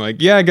them being like,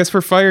 yeah, I guess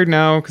we're fired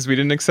now because we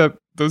didn't accept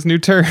those new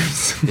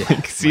terms.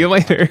 Like, see you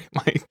later.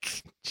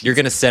 Like, you're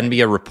going to send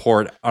me a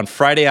report on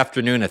Friday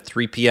afternoon at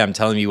 3 p.m.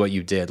 telling me what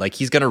you did. Like,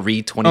 he's going to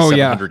read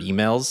 2,700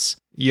 emails.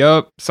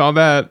 Yep, saw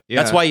that.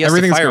 Yeah. That's why he has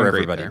to fire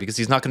everybody, because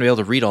he's not going to be able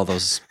to read all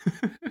those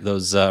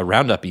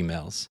roundup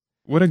emails.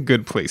 What a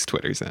good place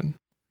Twitter's in.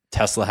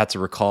 Tesla had to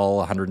recall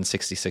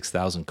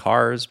 166,000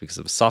 cars because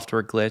of a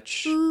software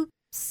glitch.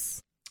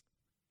 Oops.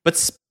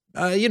 But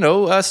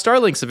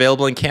Starlink's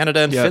available in Canada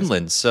and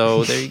Finland,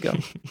 so there you go.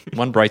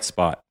 One bright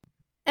spot.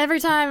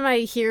 Every time I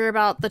hear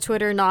about the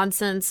Twitter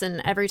nonsense,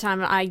 and every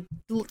time I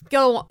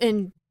go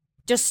and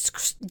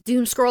just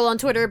doom scroll on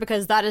Twitter,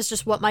 because that is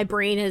just what my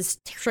brain has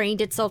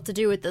trained itself to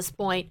do at this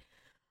point,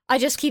 I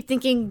just keep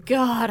thinking,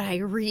 God, I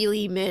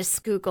really miss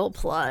Google+.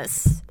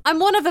 I'm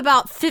one of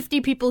about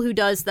 50 people who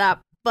does that,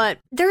 but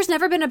there's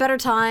never been a better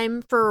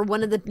time for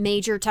one of the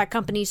major tech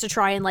companies to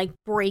try and like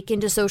break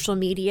into social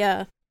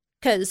media.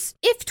 Because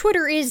if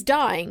Twitter is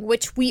dying,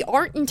 which we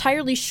aren't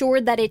entirely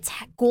sure that it's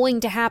going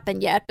to happen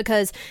yet,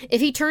 because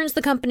if he turns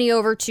the company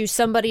over to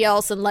somebody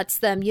else and lets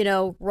them,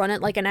 run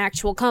it like an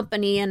actual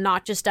company and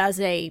not just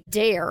as a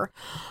dare,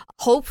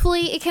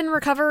 hopefully it can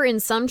recover in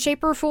some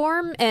shape or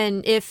form.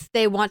 And if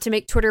they want to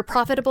make Twitter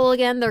profitable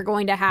again, they're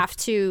going to have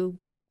to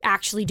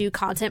actually do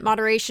content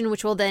moderation,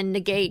 which will then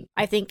negate,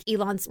 I think,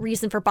 Elon's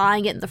reason for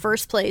buying it in the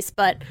first place.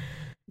 But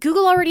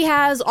Google already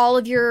has all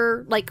of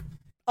your,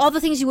 all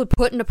the things you would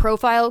put in a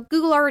profile.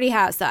 Google already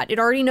has that. It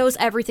already knows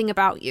everything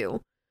about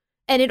you.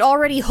 And it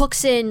already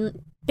hooks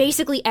in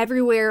basically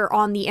everywhere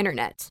on the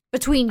internet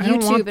between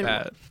YouTube and...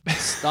 That.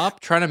 Stop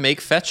trying to make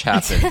fetch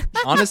happen.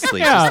 Honestly.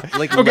 Yeah.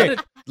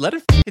 Just, let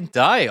it fucking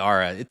die,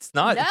 Ara. It's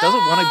not... No! It doesn't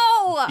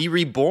want to be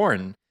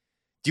reborn.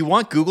 Do you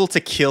want Google to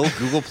kill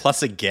Google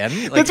Plus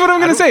again? That's what I'm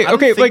going to say.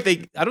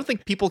 I don't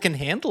think people can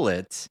handle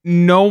it.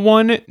 No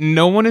one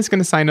is going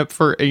to sign up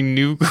for a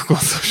new Google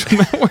social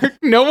network.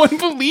 No one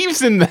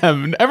believes in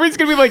them. Everyone's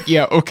going to be like,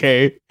 yeah,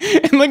 okay,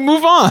 and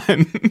move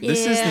on.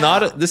 This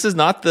is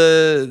not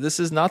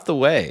the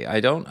way. I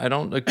don't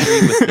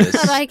agree with this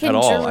but I can at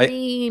all.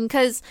 dream,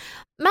 because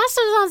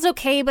Mastodon's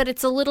okay, but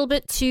it's a little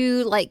bit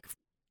too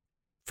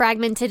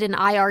fragmented and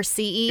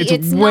IRC.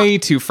 It's way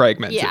too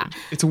fragmented. Yeah.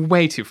 It's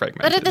way too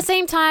fragmented. But at the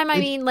same time, I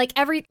mean,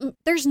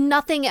 there's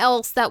nothing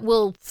else that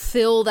will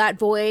fill that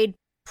void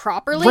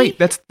properly.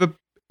 Right.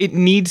 It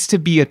needs to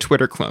be a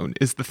Twitter clone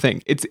is the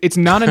thing. It's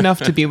not enough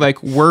to be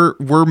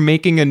we're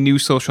making a new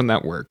social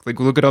network.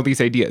 Look at all these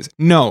ideas.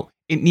 No,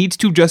 it needs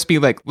to just be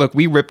look,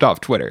 we ripped off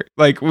Twitter.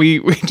 We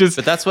just.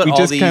 But that's what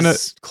all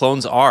these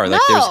clones are. No.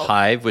 There's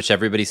Hive, which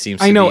everybody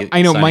seems to I know.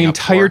 My up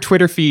entire for.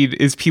 Twitter feed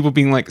is people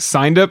being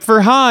signed up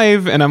for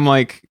Hive, and I'm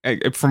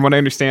from what I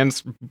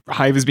understand,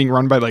 Hive is being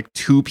run by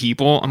 2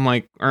 people. I'm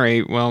all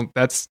right, well,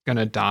 that's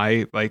gonna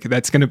die.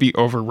 That's gonna be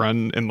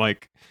overrun, and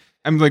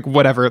I'm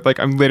whatever.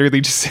 I'm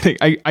literally just sitting.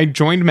 I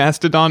joined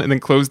Mastodon and then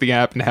closed the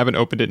app and haven't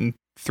opened it in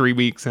 3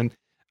 weeks, and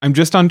I'm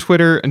just on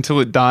Twitter until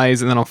it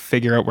dies, and then I'll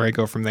figure out where I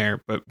go from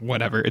there. But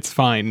whatever, it's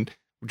fine.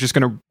 We're just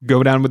gonna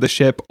go down with the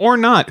ship or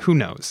not. Who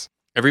knows?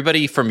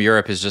 Everybody from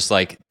Europe is just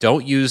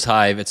don't use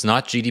Hive. It's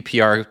not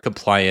GDPR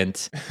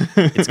compliant.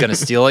 It's going to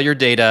steal all your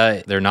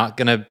data. They're not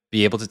going to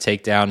be able to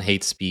take down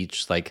hate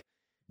speech.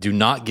 Do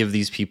not give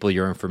these people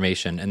your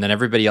information. And then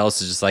everybody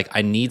else is just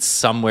I need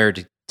somewhere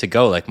to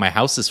go. My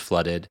house is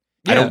flooded.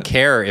 Yeah. I don't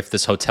care if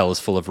this hotel is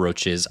full of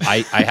roaches.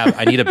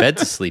 I need a bed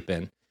to sleep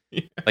in.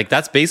 Yeah.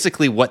 That's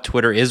basically what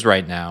Twitter is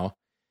right now.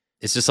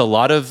 It's just a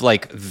lot of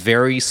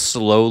very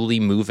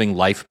slowly moving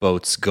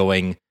lifeboats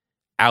going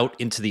out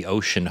into the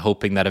ocean,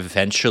 hoping that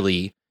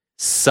eventually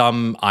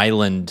some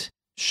island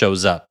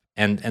shows up.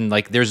 And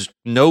there's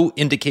no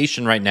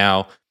indication right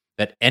now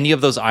that any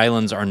of those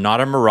islands are not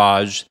a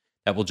mirage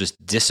that will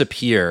just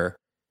disappear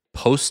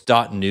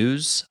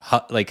post.news.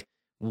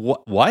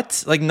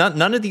 What?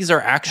 None of these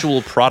are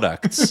actual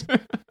products.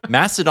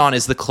 Mastodon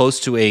is the close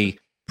to a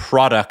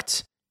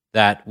product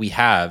that we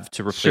have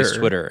to replace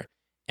Twitter.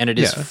 And it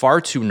is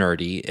far too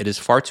nerdy. It is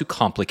far too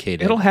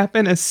complicated. It'll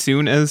happen as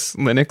soon as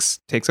Linux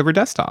takes over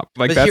desktop.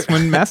 That's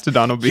when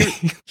Mastodon will be.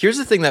 Here's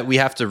the thing that we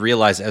have to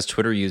realize as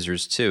Twitter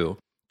users too.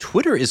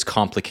 Twitter is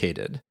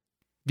complicated.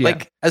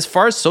 Yeah. As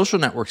far as social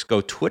networks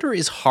go, Twitter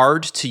is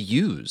hard to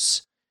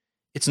use.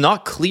 It's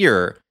not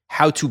clear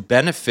how to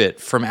benefit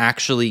from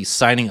actually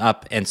signing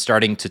up and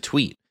starting to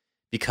tweet,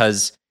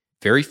 because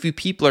very few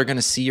people are going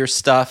to see your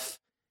stuff.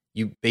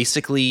 You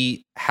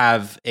basically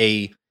have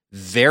a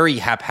very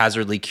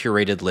haphazardly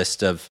curated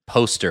list of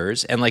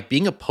posters, and like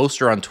being a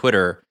poster on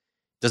Twitter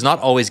does not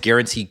always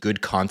guarantee good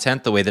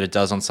content the way that it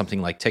does on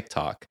something like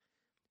TikTok.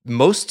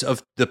 Most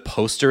of the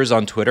posters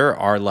on Twitter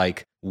are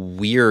like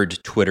weird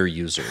Twitter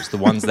users, the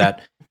ones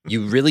that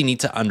you really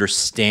need to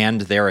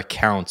understand their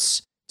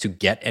accounts to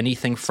get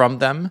anything from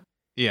them.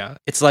 Yeah.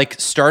 It's like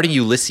starting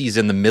Ulysses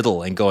in the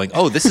middle and going,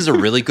 "Oh, this is a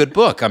really good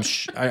book.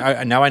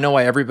 Now I know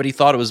why everybody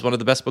thought it was one of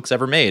the best books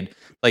ever made."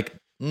 Like,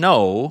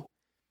 no.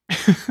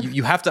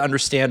 You have to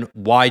understand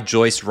why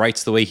Joyce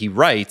writes the way he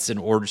writes in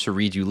order to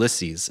read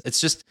Ulysses.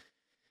 It's just,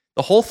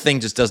 the whole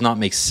thing just does not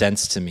make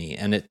sense to me.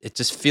 And it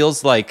just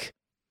feels like,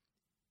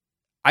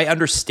 I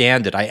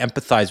understand it. I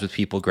empathize with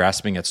people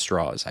grasping at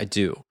straws. I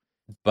do.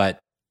 But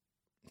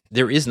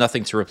there is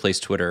nothing to replace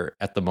Twitter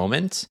at the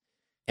moment.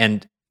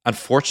 And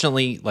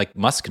unfortunately, like,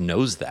 Musk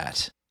knows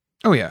that.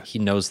 Oh, yeah. He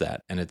knows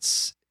that. And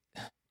it's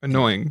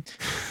annoying.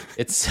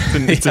 It's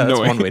annoying. That's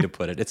one way to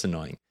put it. It's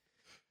annoying.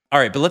 All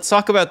right, but let's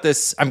talk about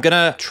this. I'm going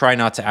to try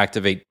not to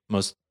activate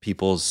most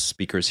people's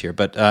speakers here,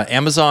 but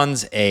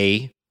Amazon's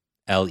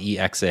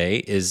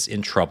Alexa is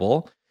in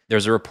trouble.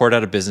 There's a report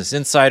out of Business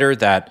Insider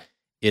that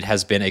it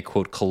has been a,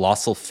 quote,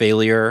 colossal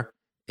failure.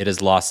 It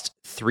has lost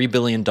 $3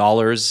 billion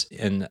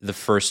in the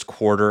first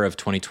quarter of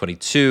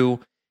 2022.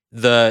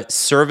 The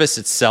service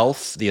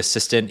itself, the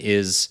assistant,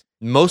 is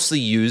mostly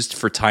used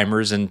for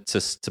timers and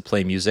to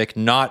play music,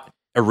 not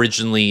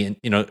originally,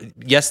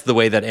 yes, the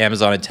way that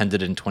Amazon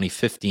intended it in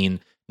 2015,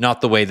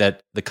 not the way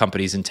that the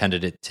companies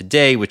intended it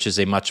today, which is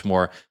a much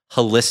more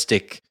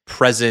holistic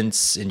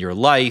presence in your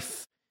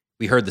life.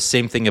 We heard the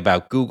same thing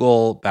about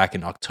Google back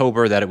in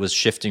October, that it was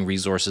shifting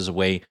resources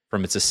away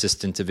from its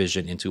assistant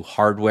division into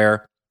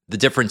hardware. The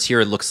difference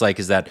here, it looks like,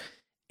 is that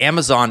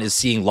Amazon is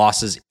seeing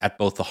losses at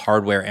both the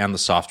hardware and the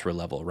software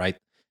level, right?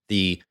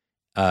 The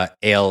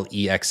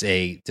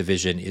Alexa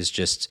division is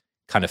just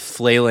kind of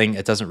flailing.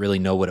 It doesn't really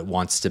know what it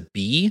wants to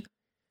be.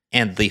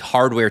 And the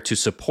hardware to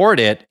support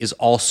it is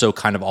also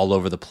kind of all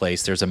over the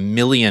place. There's 1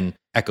 million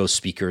Echo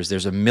speakers.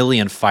 There's 1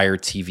 million Fire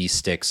TV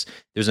sticks.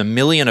 There's 1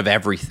 million of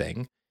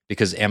everything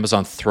because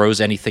Amazon throws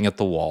anything at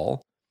the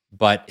wall.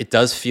 But it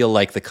does feel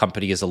like the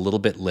company is a little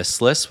bit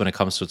listless when it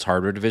comes to its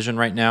hardware division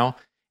right now.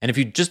 And if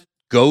you just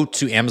go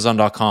to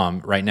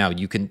Amazon.com right now,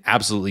 you can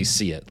absolutely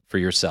see it for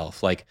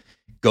yourself. Like,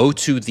 go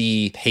to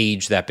the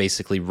page that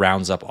basically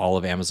rounds up all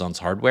of Amazon's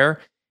hardware.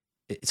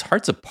 It's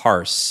hard to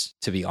parse,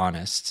 to be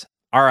honest.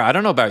 Ara, I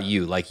don't know about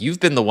you. Like, you've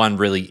been the one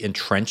really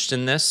entrenched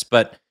in this,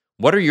 but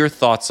what are your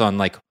thoughts on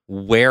like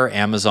where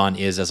Amazon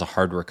is as a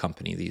hardware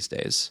company these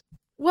days?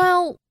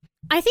 Well,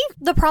 I think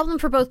the problem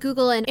for both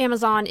Google and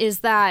Amazon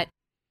is that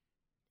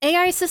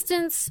AI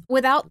assistants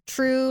without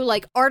true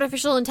like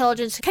artificial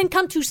intelligence can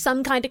come to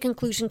some kind of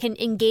conclusion, can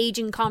engage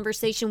in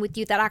conversation with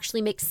you that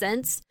actually makes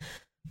sense.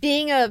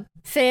 Being a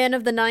fan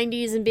of the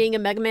 90s and being a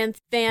Mega Man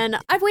fan,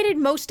 I've waited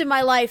most of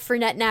my life for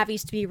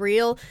NetNavis to be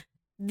real.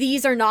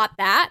 These are not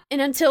that. And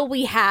until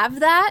we have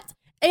that,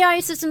 AI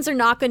assistants are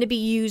not going to be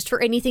used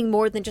for anything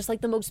more than just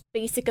like the most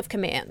basic of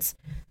commands.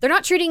 They're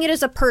not treating it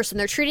as a person.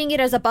 They're treating it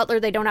as a butler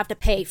they don't have to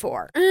pay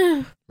for.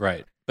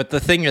 Right. But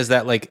the thing is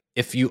that, like,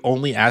 if you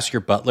only ask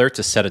your butler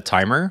to set a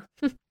timer,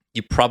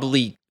 you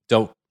probably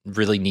don't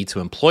really need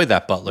to employ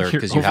that butler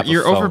because you have a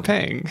you're phone.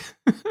 Overpaying.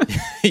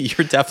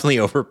 You're definitely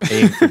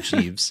overpaying for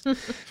Jeeves.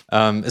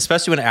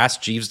 Especially when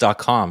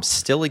AskJeeves.com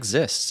still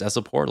exists as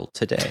a portal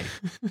today.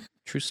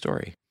 True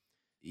story.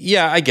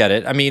 Yeah, I get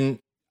it. I mean,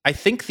 I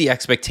think the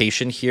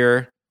expectation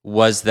here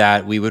was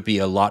that we would be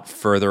a lot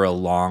further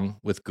along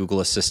with Google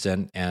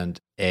Assistant and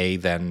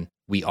than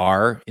we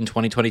are in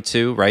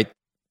 2022, right?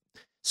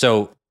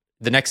 So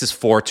the Nexus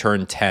 4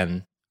 turned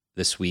 10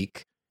 this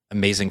week.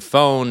 Amazing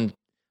phone.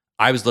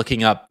 I was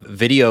looking up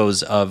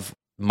videos of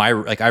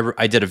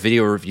I did a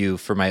video review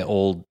for my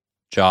old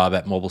job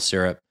at Mobile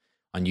Syrup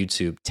on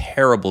YouTube.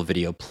 Terrible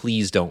video.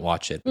 Please don't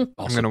watch it. Also,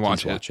 I'm going to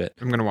watch it.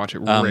 I'm going to watch it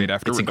right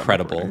after. It's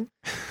incredible.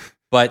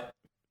 But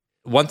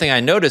one thing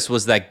I noticed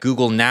was that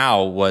Google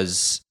Now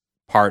was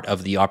part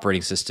of the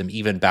operating system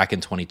even back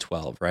in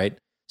 2012, right?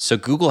 So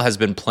Google has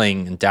been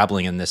playing and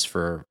dabbling in this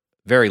for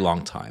a very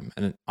long time.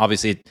 And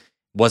obviously it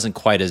wasn't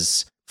quite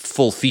as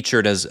full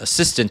featured as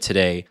Assistant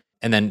today.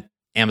 And then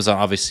Amazon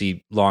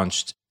obviously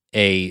launched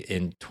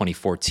in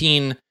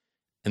 2014,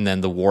 and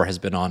then the war has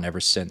been on ever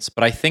since.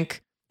 But I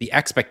think the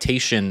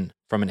expectation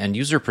from an end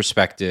user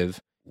perspective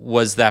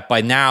was that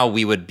by now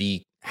we would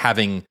be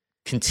having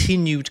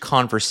continued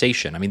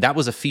conversation. I mean, that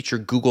was a feature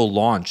Google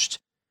launched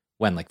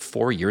like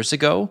 4 years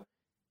ago?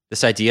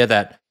 This idea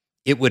that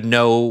it would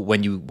know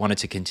when you wanted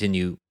to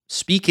continue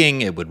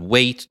speaking, it would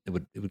wait, it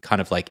would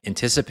kind of like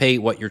anticipate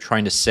what you're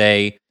trying to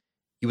say.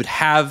 You would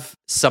have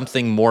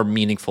something more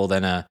meaningful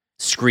than a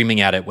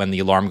screaming at it when the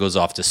alarm goes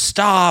off to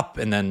stop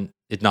and then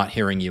it not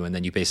hearing you and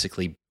then you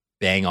basically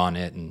bang on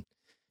it. And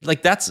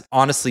like, that's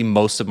honestly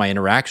most of my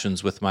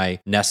interactions with my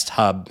Nest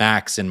Hub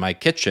Max in my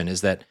kitchen,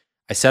 is that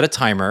I set a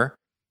timer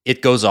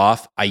it goes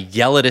off. I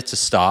yell at it to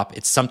stop.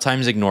 It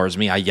sometimes ignores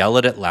me. I yell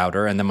at it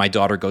louder. And then my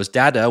daughter goes,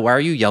 Dada, why are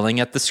you yelling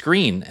at the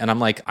screen? And I'm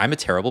like, I'm a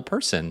terrible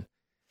person.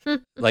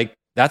 Like,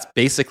 that's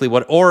basically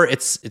what, or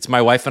it's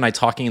my wife and I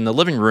talking in the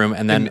living room.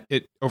 And then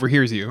it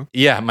overhears you.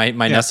 Yeah. My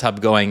Nest Hub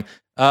going,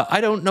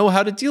 I don't know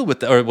how to deal with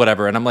that or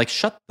whatever. And I'm like,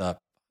 shut up.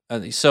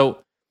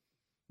 So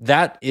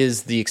that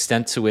is the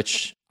extent to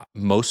which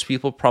most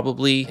people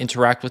probably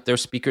interact with their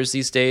speakers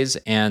these days.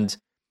 And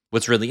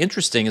what's really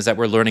interesting is that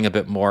we're learning a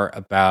bit more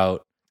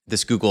about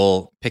this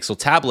Google Pixel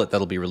tablet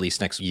that'll be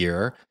released next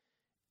year,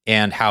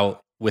 and how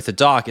with a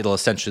dock, it'll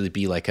essentially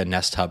be like a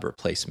Nest Hub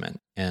replacement.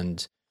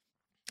 And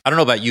I don't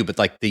know about you, but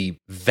like the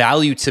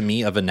value to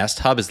me of a Nest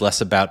Hub is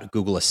less about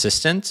Google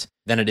Assistant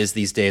than it is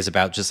these days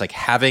about just like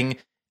having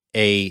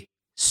a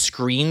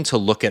screen to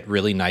look at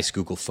really nice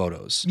Google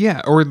Photos.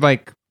 Yeah, or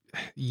like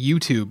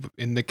YouTube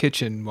in the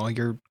kitchen while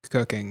you're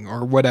cooking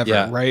or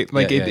whatever, right?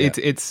 Like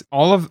it's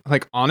all of,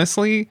 like,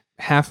 honestly,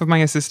 half of my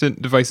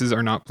Assistant devices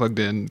are not plugged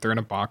in. They're in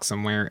a box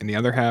somewhere. And the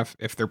other half,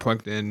 if they're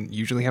plugged in,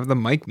 usually have the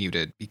mic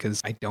muted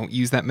because I don't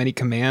use that many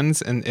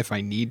commands. And if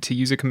I need to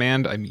use a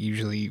command, I'm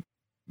usually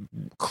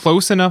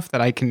close enough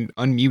that I can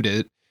unmute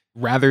it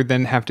rather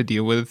than have to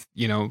deal with,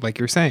 like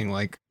you're saying,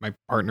 like my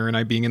partner and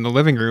I being in the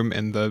living room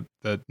and the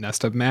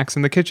Nest Hub Max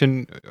in the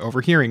kitchen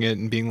overhearing it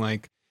and being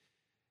like,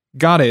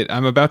 got it,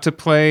 I'm about to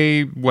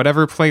play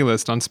whatever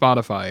playlist on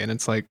Spotify. And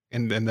it's like,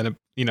 and then it,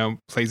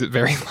 plays it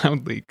very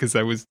loudly because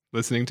I was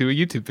listening to a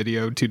YouTube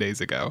video 2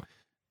 days ago.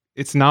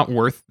 It's not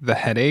worth the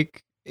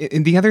headache.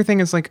 And the other thing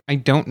is, like, I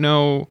don't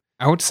know,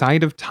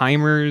 outside of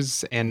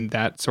timers and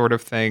that sort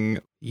of thing,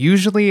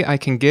 usually I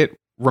can get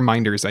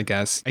reminders, I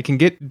guess. I can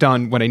get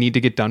done what I need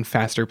to get done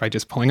faster by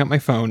just pulling up my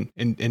phone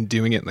and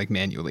doing it like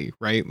manually,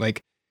 right?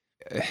 Like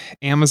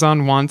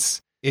Amazon wants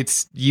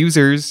its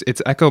users,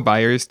 its Echo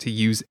buyers to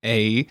use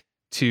A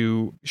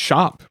to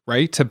shop,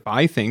 right? To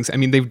buy things. I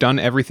mean, they've done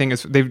everything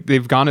as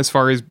they've gone as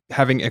far as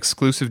having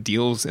exclusive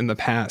deals in the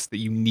past that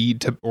you need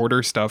to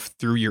order stuff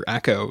through your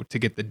Echo to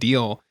get the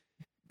deal.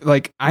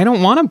 Like, I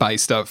don't want to buy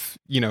stuff,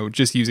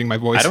 just using my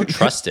voice. I don't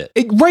trust it.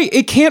 Right.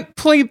 It can't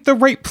play the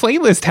right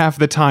playlist half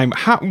the time.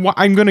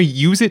 I'm going to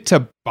use it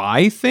to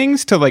buy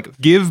things, to like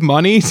give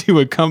money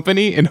to a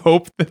company and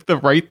hope that the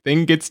right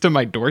thing gets to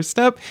my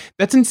doorstep.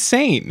 That's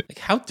insane. Like,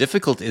 how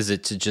difficult is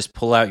it to just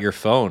pull out your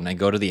phone and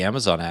go to the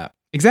Amazon app?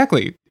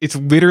 Exactly. It's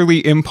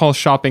literally impulse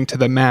shopping to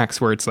the max,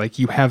 where it's like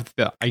you have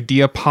the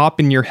idea pop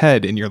in your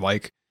head and you're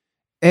like,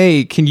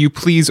 hey, can you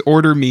please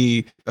order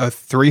me a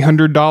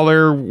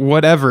 $300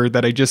 whatever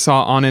that I just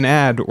saw on an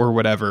ad or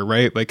whatever,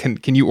 right? Like,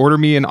 can you order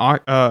me an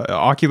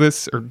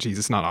Oculus, or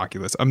Jesus, not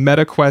Oculus, a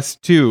Meta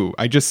Quest 2?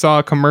 I just saw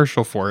a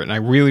commercial for it and I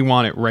really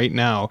want it right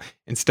now,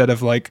 instead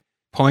of like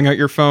pulling out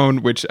your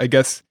phone, which I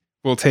guess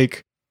will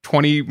take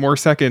 20 more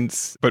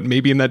seconds, but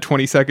maybe in that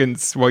 20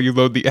 seconds while you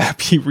load the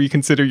app, you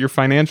reconsider your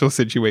financial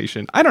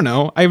situation. I don't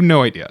know. I have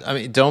no idea. I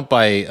mean, don't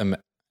buy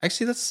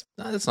actually, that's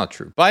not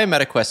true. Buy a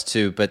Meta Quest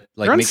 2, but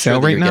like make sure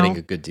that you're getting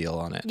a good deal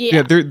on it.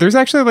 Yeah, there's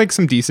actually like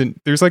some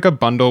decent. There's like a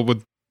bundle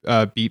with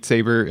Beat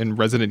Saber and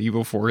Resident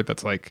Evil 4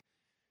 that's like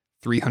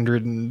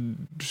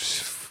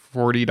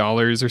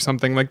 $340 or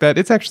something like that.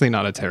 It's actually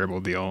not a terrible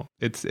deal.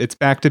 It's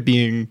back to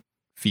being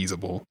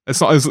feasible,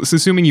 as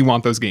assuming you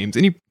want those games.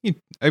 And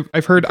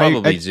I've heard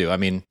probably do. I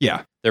mean,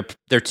 yeah,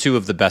 they're two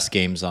of the best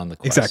games on the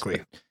Quest.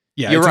 Exactly.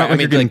 Yeah, you're right. Like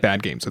you're getting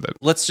bad games with it.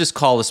 Let's just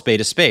call a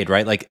spade,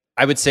 right? Like,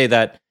 I would say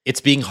that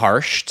it's being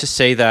harsh to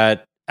say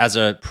that as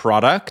a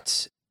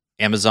product,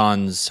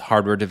 Amazon's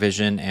hardware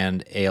division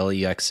and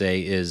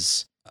ALEXA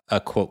is a,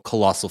 quote,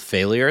 colossal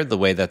failure, the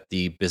way that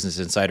the Business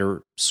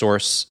Insider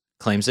source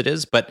claims it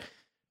is. But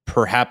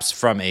perhaps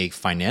from a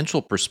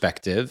financial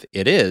perspective,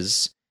 it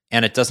is.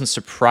 And it doesn't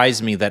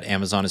surprise me that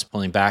Amazon is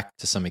pulling back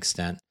to some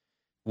extent.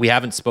 We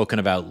haven't spoken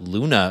about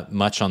Luna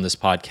much on this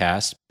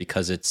podcast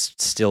because it's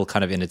still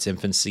kind of in its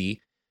infancy,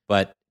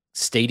 but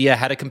Stadia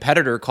had a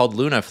competitor called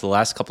Luna for the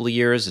last couple of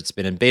years. It's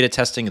been in beta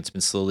testing. It's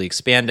been slowly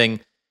expanding.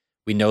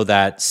 We know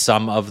that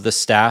some of the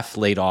staff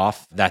laid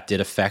off. That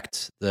did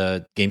affect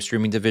the game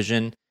streaming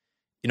division.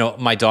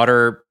 My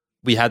daughter,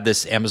 we had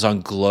this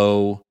Amazon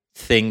Glow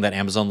thing that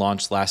Amazon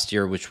launched last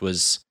year, which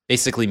was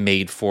basically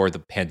made for the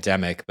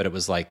pandemic, but it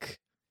was like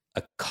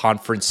a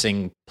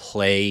conferencing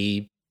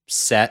play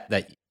set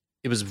that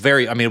it was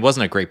it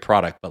wasn't a great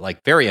product, but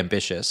like very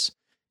ambitious.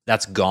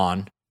 That's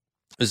gone.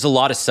 There's a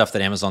lot of stuff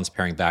that Amazon's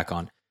paring back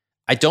on.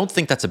 I don't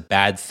think that's a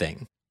bad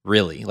thing,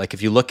 really. Like,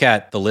 if you look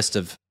at the list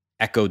of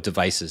Echo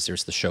devices,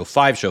 there's the Show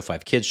 5, Show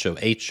 5 Kids, Show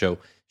 8, Show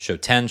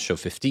 10, Show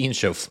 15,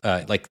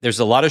 there's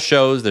a lot of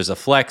shows. There's a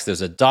Flex,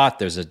 there's a Dot,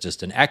 there's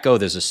just an Echo,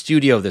 there's a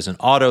Studio, there's an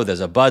Auto,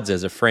 there's a Buds,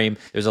 there's a Frame.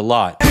 There's a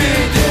lot.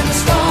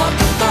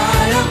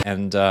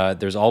 And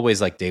there's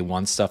always like day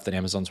one stuff that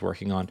Amazon's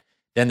working on.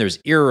 Then there's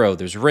Eero,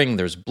 there's Ring,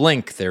 there's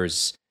Blink,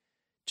 there's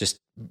just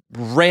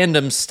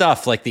random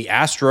stuff like the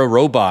Astro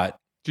Robot.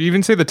 Do you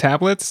even say the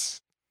tablets?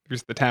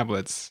 There's the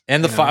tablets.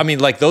 And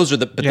those are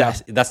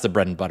that's the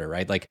bread and butter,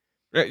 right? Like,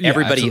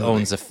 everybody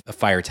owns a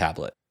Fire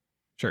tablet.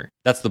 Sure.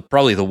 That's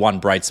probably the one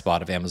bright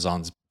spot of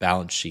Amazon's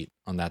balance sheet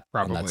on that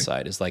Probably.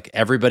 side. Is like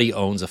everybody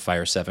owns a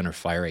Fire 7 or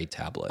Fire 8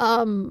 tablet.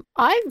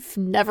 I've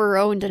never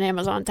owned an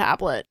Amazon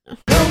tablet.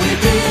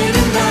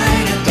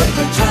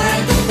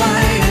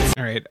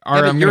 All right, Yeah,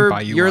 Ara, but I'm gonna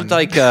buy you you're one.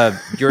 like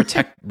you're a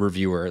tech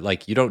reviewer.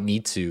 Like you don't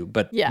need to,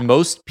 but Yeah.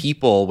 most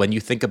people, when you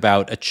think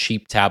about a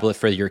cheap tablet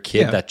for your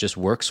kid Yeah. that just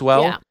works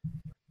well, Yeah.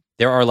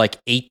 there are like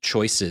 8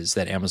 choices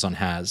that Amazon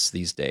has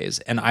these days,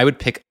 and I would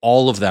pick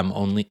all of them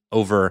only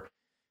over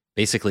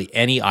basically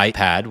any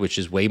iPad, which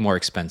is way more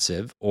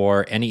expensive,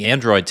 or any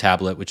Android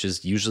tablet, which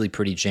is usually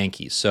pretty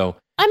janky. So,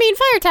 I mean,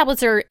 Fire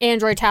tablets are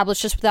Android tablets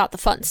just without the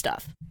fun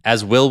stuff.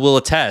 as Will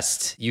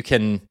attest, you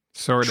can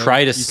sort of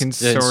try to you can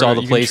install sorta-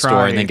 the you Play can Store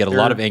try. and then get a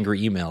lot They're- of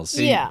angry emails.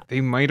 Yeah. They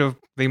might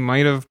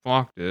have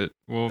blocked it.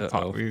 We'll Uh-oh.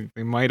 talk.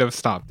 They might have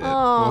stopped it.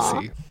 Aw.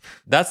 We'll see.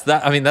 That's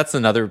that. I mean, that's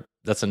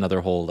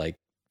another whole like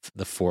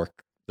the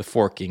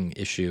forking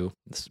issue,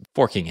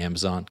 forking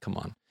Amazon. Come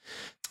on,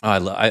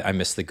 I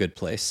miss the good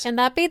place. Can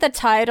that be the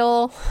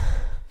title?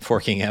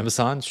 Forking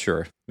Amazon,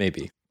 sure,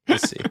 maybe. We'll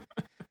see.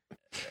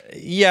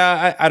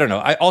 Yeah, I don't know.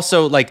 I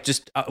also like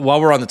just while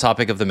we're on the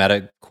topic of the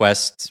Meta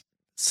Quest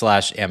 /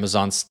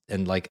 Amazon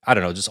and like I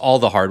don't know, just all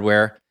the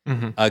hardware.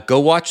 Mhm. Go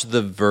watch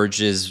The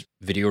Verge's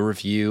video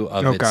review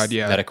of Oh, its God,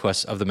 yeah.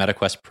 the Meta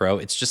Quest Pro.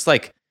 It's just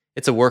like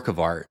it's a work of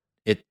art.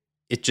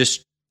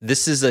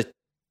 This is a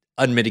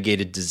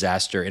unmitigated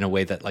disaster in a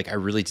way that like I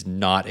really did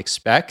not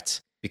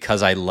expect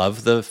because I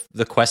love the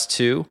Quest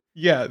 2.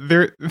 Yeah,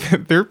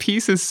 their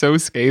piece is so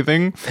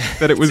scathing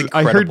that it It's was.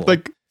 I heard incredible.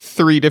 like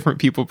 3 different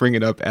people bring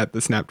it up at the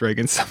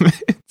Snapdragon Summit.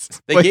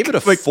 They Like- gave it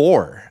a like,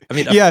 4. I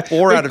mean, a Yeah,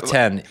 4 like- out of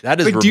 10. That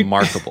is like, do you-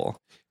 remarkable.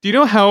 Do you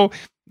know how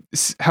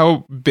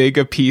big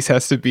a piece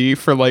has to be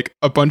for like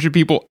a bunch of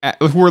people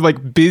who are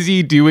like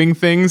busy doing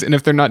things, and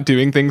if they're not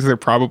doing things, they're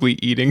probably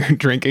eating or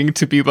drinking,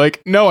 to be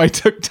like, no, I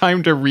took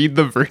time to read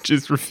The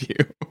Verge's review.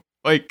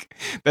 Like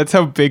that's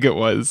how big it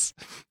was.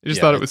 I just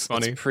Yeah, thought it was it's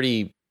funny.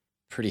 pretty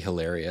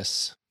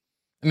hilarious.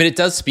 I mean, it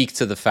does speak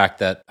to the fact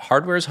that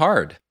hardware is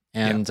hard,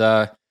 and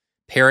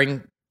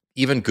pairing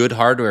even good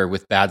hardware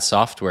with bad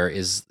software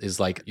is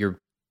like you're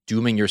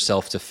dooming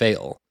yourself to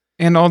fail.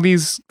 And all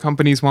these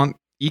companies want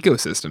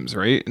ecosystems,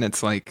 right? And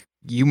it's like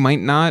you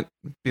might not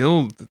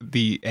build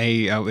the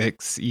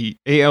ALEXA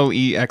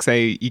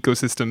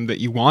ecosystem that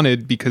you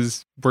wanted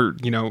because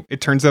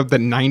it turns out that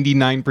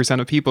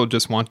 99% of people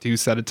just want to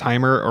set a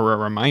timer or a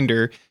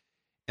reminder,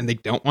 and they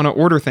don't want to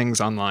order things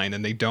online,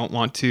 and they don't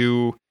want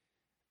to,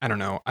 I don't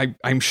know.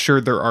 I'm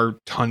sure there are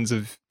tons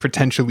of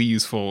potentially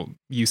useful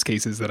use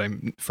cases that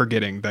I'm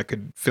forgetting that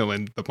could fill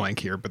in the blank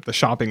here, but the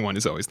shopping one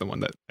is always the one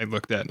that I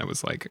looked at and I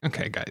was like,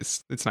 okay,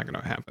 guys, it's not going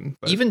to happen.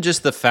 But Even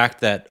just the fact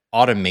that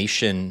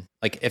automation,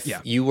 like if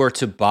Yeah. you were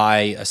to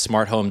buy a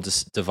smart home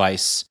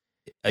device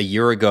a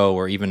year ago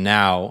or even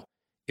now,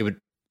 it would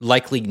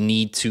likely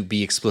need to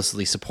be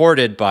explicitly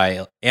supported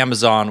by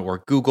Amazon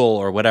or Google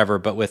or whatever.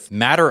 But with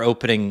Matter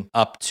opening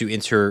up to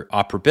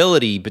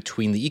interoperability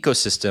between the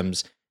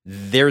ecosystems,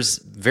 there's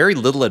very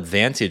little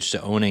advantage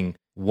to owning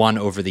one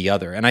over the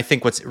other. And I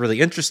think what's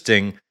really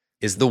interesting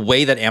is the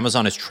way that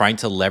Amazon is trying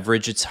to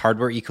leverage its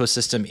hardware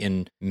ecosystem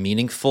in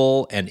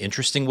meaningful and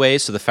interesting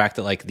ways. So the fact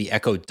that like the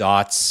Echo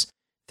Dots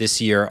this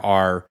year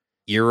are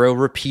Eero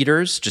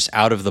repeaters just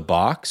out of the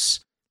box,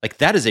 like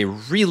that is a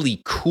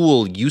really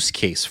cool use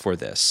case for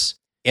this.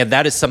 And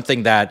that is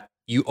something that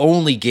you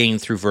only gain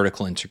through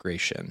vertical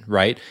integration,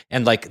 right?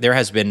 And like there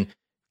has been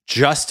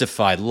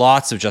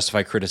lots of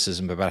justified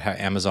criticism about how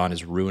Amazon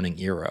is ruining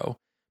Eero.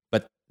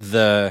 But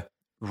the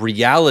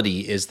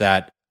reality is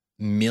that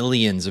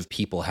millions of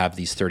people have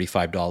these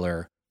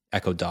 $35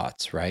 Echo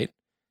Dots, right?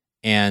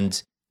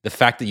 And the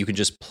fact that you can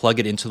just plug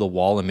it into the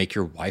wall and make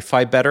your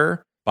Wi-Fi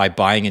better by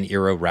buying an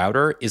Eero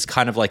router is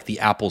kind of like the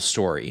Apple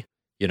story.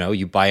 You know,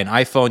 you buy an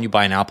iPhone, you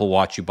buy an Apple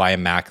Watch, you buy a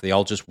Mac, they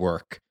all just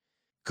work.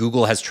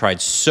 Google has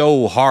tried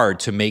so hard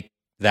to make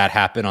that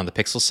happen on the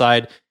Pixel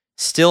side,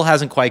 still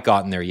hasn't quite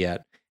gotten there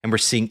yet. And we're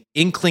seeing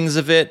inklings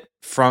of it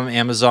from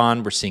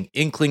Amazon. We're seeing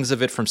inklings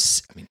of it from,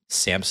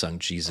 Samsung.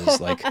 Jesus,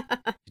 like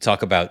you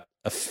talk about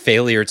a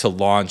failure to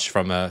launch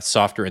from a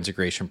software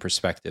integration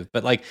perspective.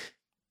 But like,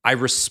 I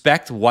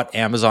respect what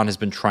Amazon has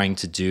been trying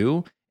to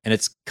do, and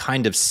it's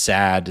kind of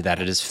sad that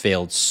it has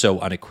failed so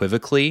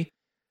unequivocally.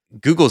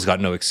 Google's got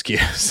no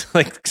excuse.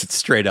 Like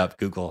straight up,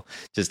 Google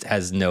just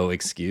has no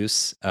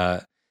excuse.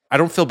 I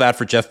don't feel bad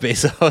for Jeff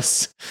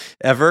Bezos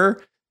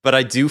ever. But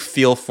I do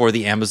feel for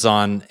the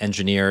Amazon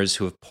engineers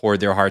who have poured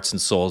their hearts and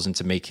souls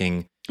into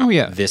making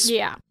this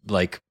Yeah.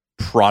 like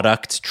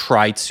product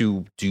try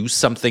to do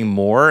something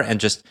more, and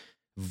just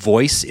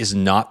voice is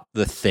not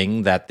the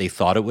thing that they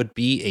thought it would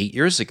be 8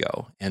 years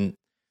ago. And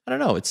I don't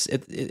know,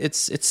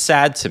 it's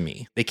sad to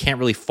me. They can't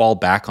really fall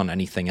back on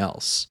anything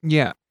else.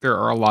 Yeah, there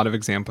are a lot of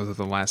examples of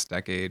the last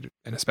decade,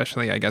 and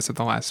especially, I guess, of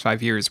the last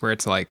 5 years, where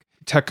it's like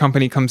tech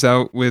company comes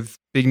out with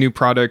big new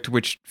product,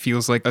 which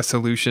feels like a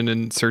solution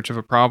in search of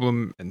a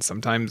problem. And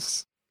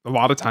sometimes, a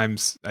lot of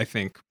times, I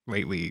think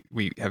lately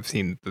we have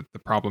seen that the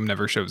problem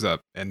never shows up,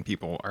 and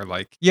people are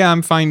like, yeah,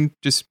 I'm fine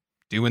just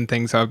doing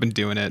things how I've been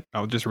doing it.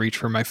 I'll just reach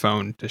for my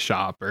phone to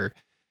shop, or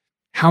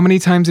How many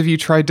times have you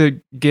tried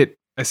to get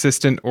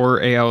Assistant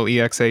or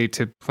Alexa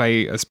to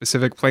play a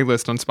specific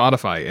playlist on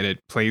Spotify and it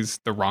plays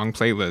the wrong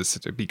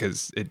playlist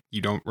because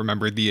you don't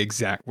remember the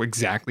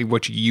exactly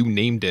what you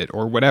named it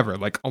or whatever?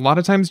 Like, a lot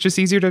of times it's just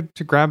easier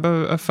to grab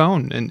a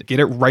phone and get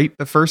it right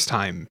the first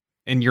time,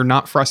 and you're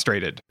not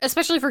frustrated.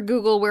 Especially for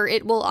Google, where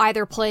it will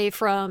either play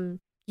from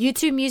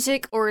YouTube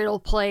Music or it'll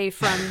play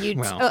from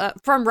YouTube,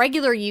 from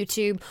regular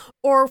YouTube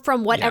or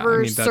from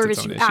whatever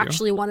service you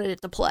actually wanted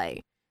it to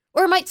play.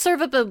 Or it might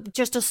serve up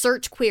just a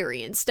search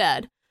query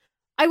instead.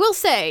 I will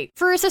say,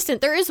 for Assistant,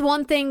 there is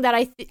one thing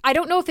that I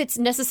don't know if it's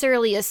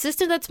necessarily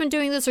Assistant that's been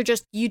doing this or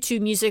just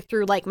YouTube Music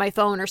through like my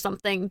phone or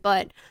something,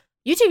 but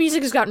YouTube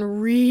Music has gotten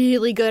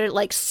really good at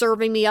like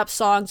serving me up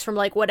songs from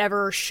like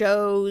whatever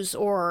shows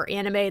or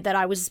anime that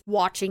I was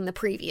watching the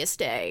previous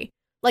day.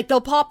 Like,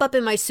 they'll pop up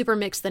in my super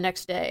mix the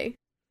next day.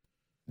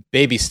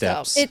 Baby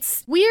steps. So,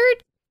 it's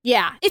weird.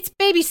 Yeah, it's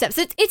baby steps.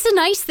 It's a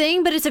nice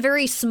thing, but it's a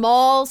very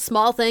small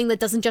thing that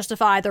doesn't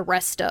justify the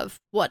rest of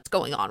what's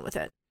going on with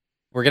it.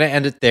 We're going to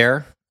end it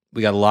there.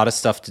 We got a lot of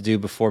stuff to do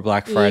before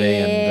Black Friday,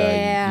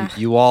 and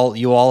you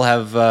all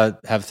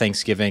have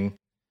Thanksgiving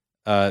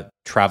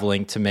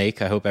traveling to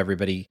make. I hope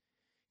everybody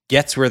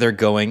gets where they're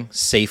going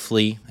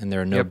safely and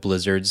there are no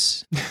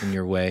blizzards in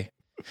your way.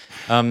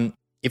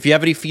 If you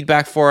have any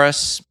feedback for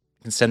us,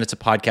 you can send it to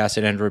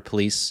podcast@Android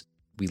Police.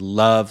 We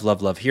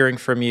love hearing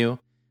from you.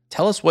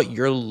 Tell us what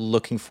you're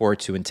looking forward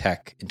to in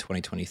tech in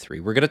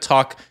 2023. We're going to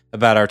talk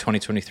about our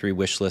 2023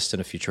 wish list in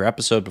a future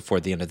episode before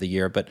the end of the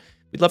year, but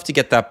we'd love to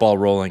get that ball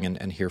rolling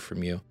and hear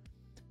from you.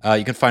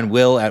 You can find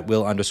Will at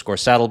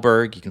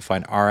Will_Saddleberg. You can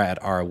find Ara at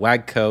Ara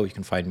Wagco. You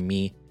can find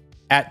me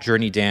at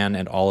JourneyDan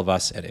and all of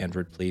us at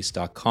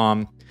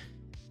AndroidPolice.com.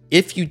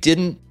 If you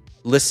didn't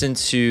listen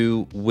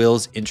to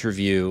Will's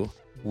interview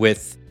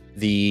with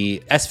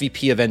the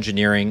SVP of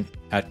Engineering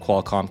at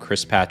Qualcomm,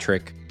 Chris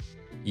Patrick,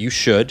 you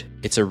should.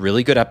 It's a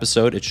really good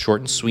episode. It's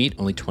short and sweet,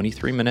 only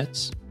 23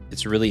 minutes.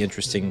 It's a really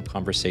interesting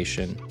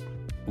conversation.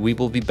 We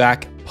will be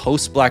back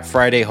post Black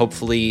Friday,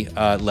 hopefully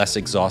less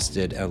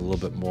exhausted and a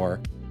little bit more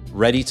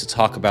ready to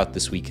talk about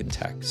this week in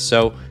tech.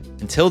 So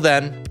until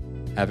then,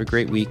 have a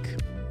great week,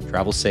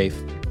 travel safe,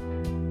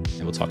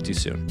 and we'll talk to you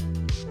soon.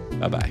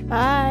 Bye-bye.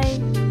 Bye.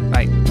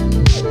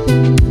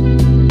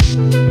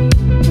 Bye.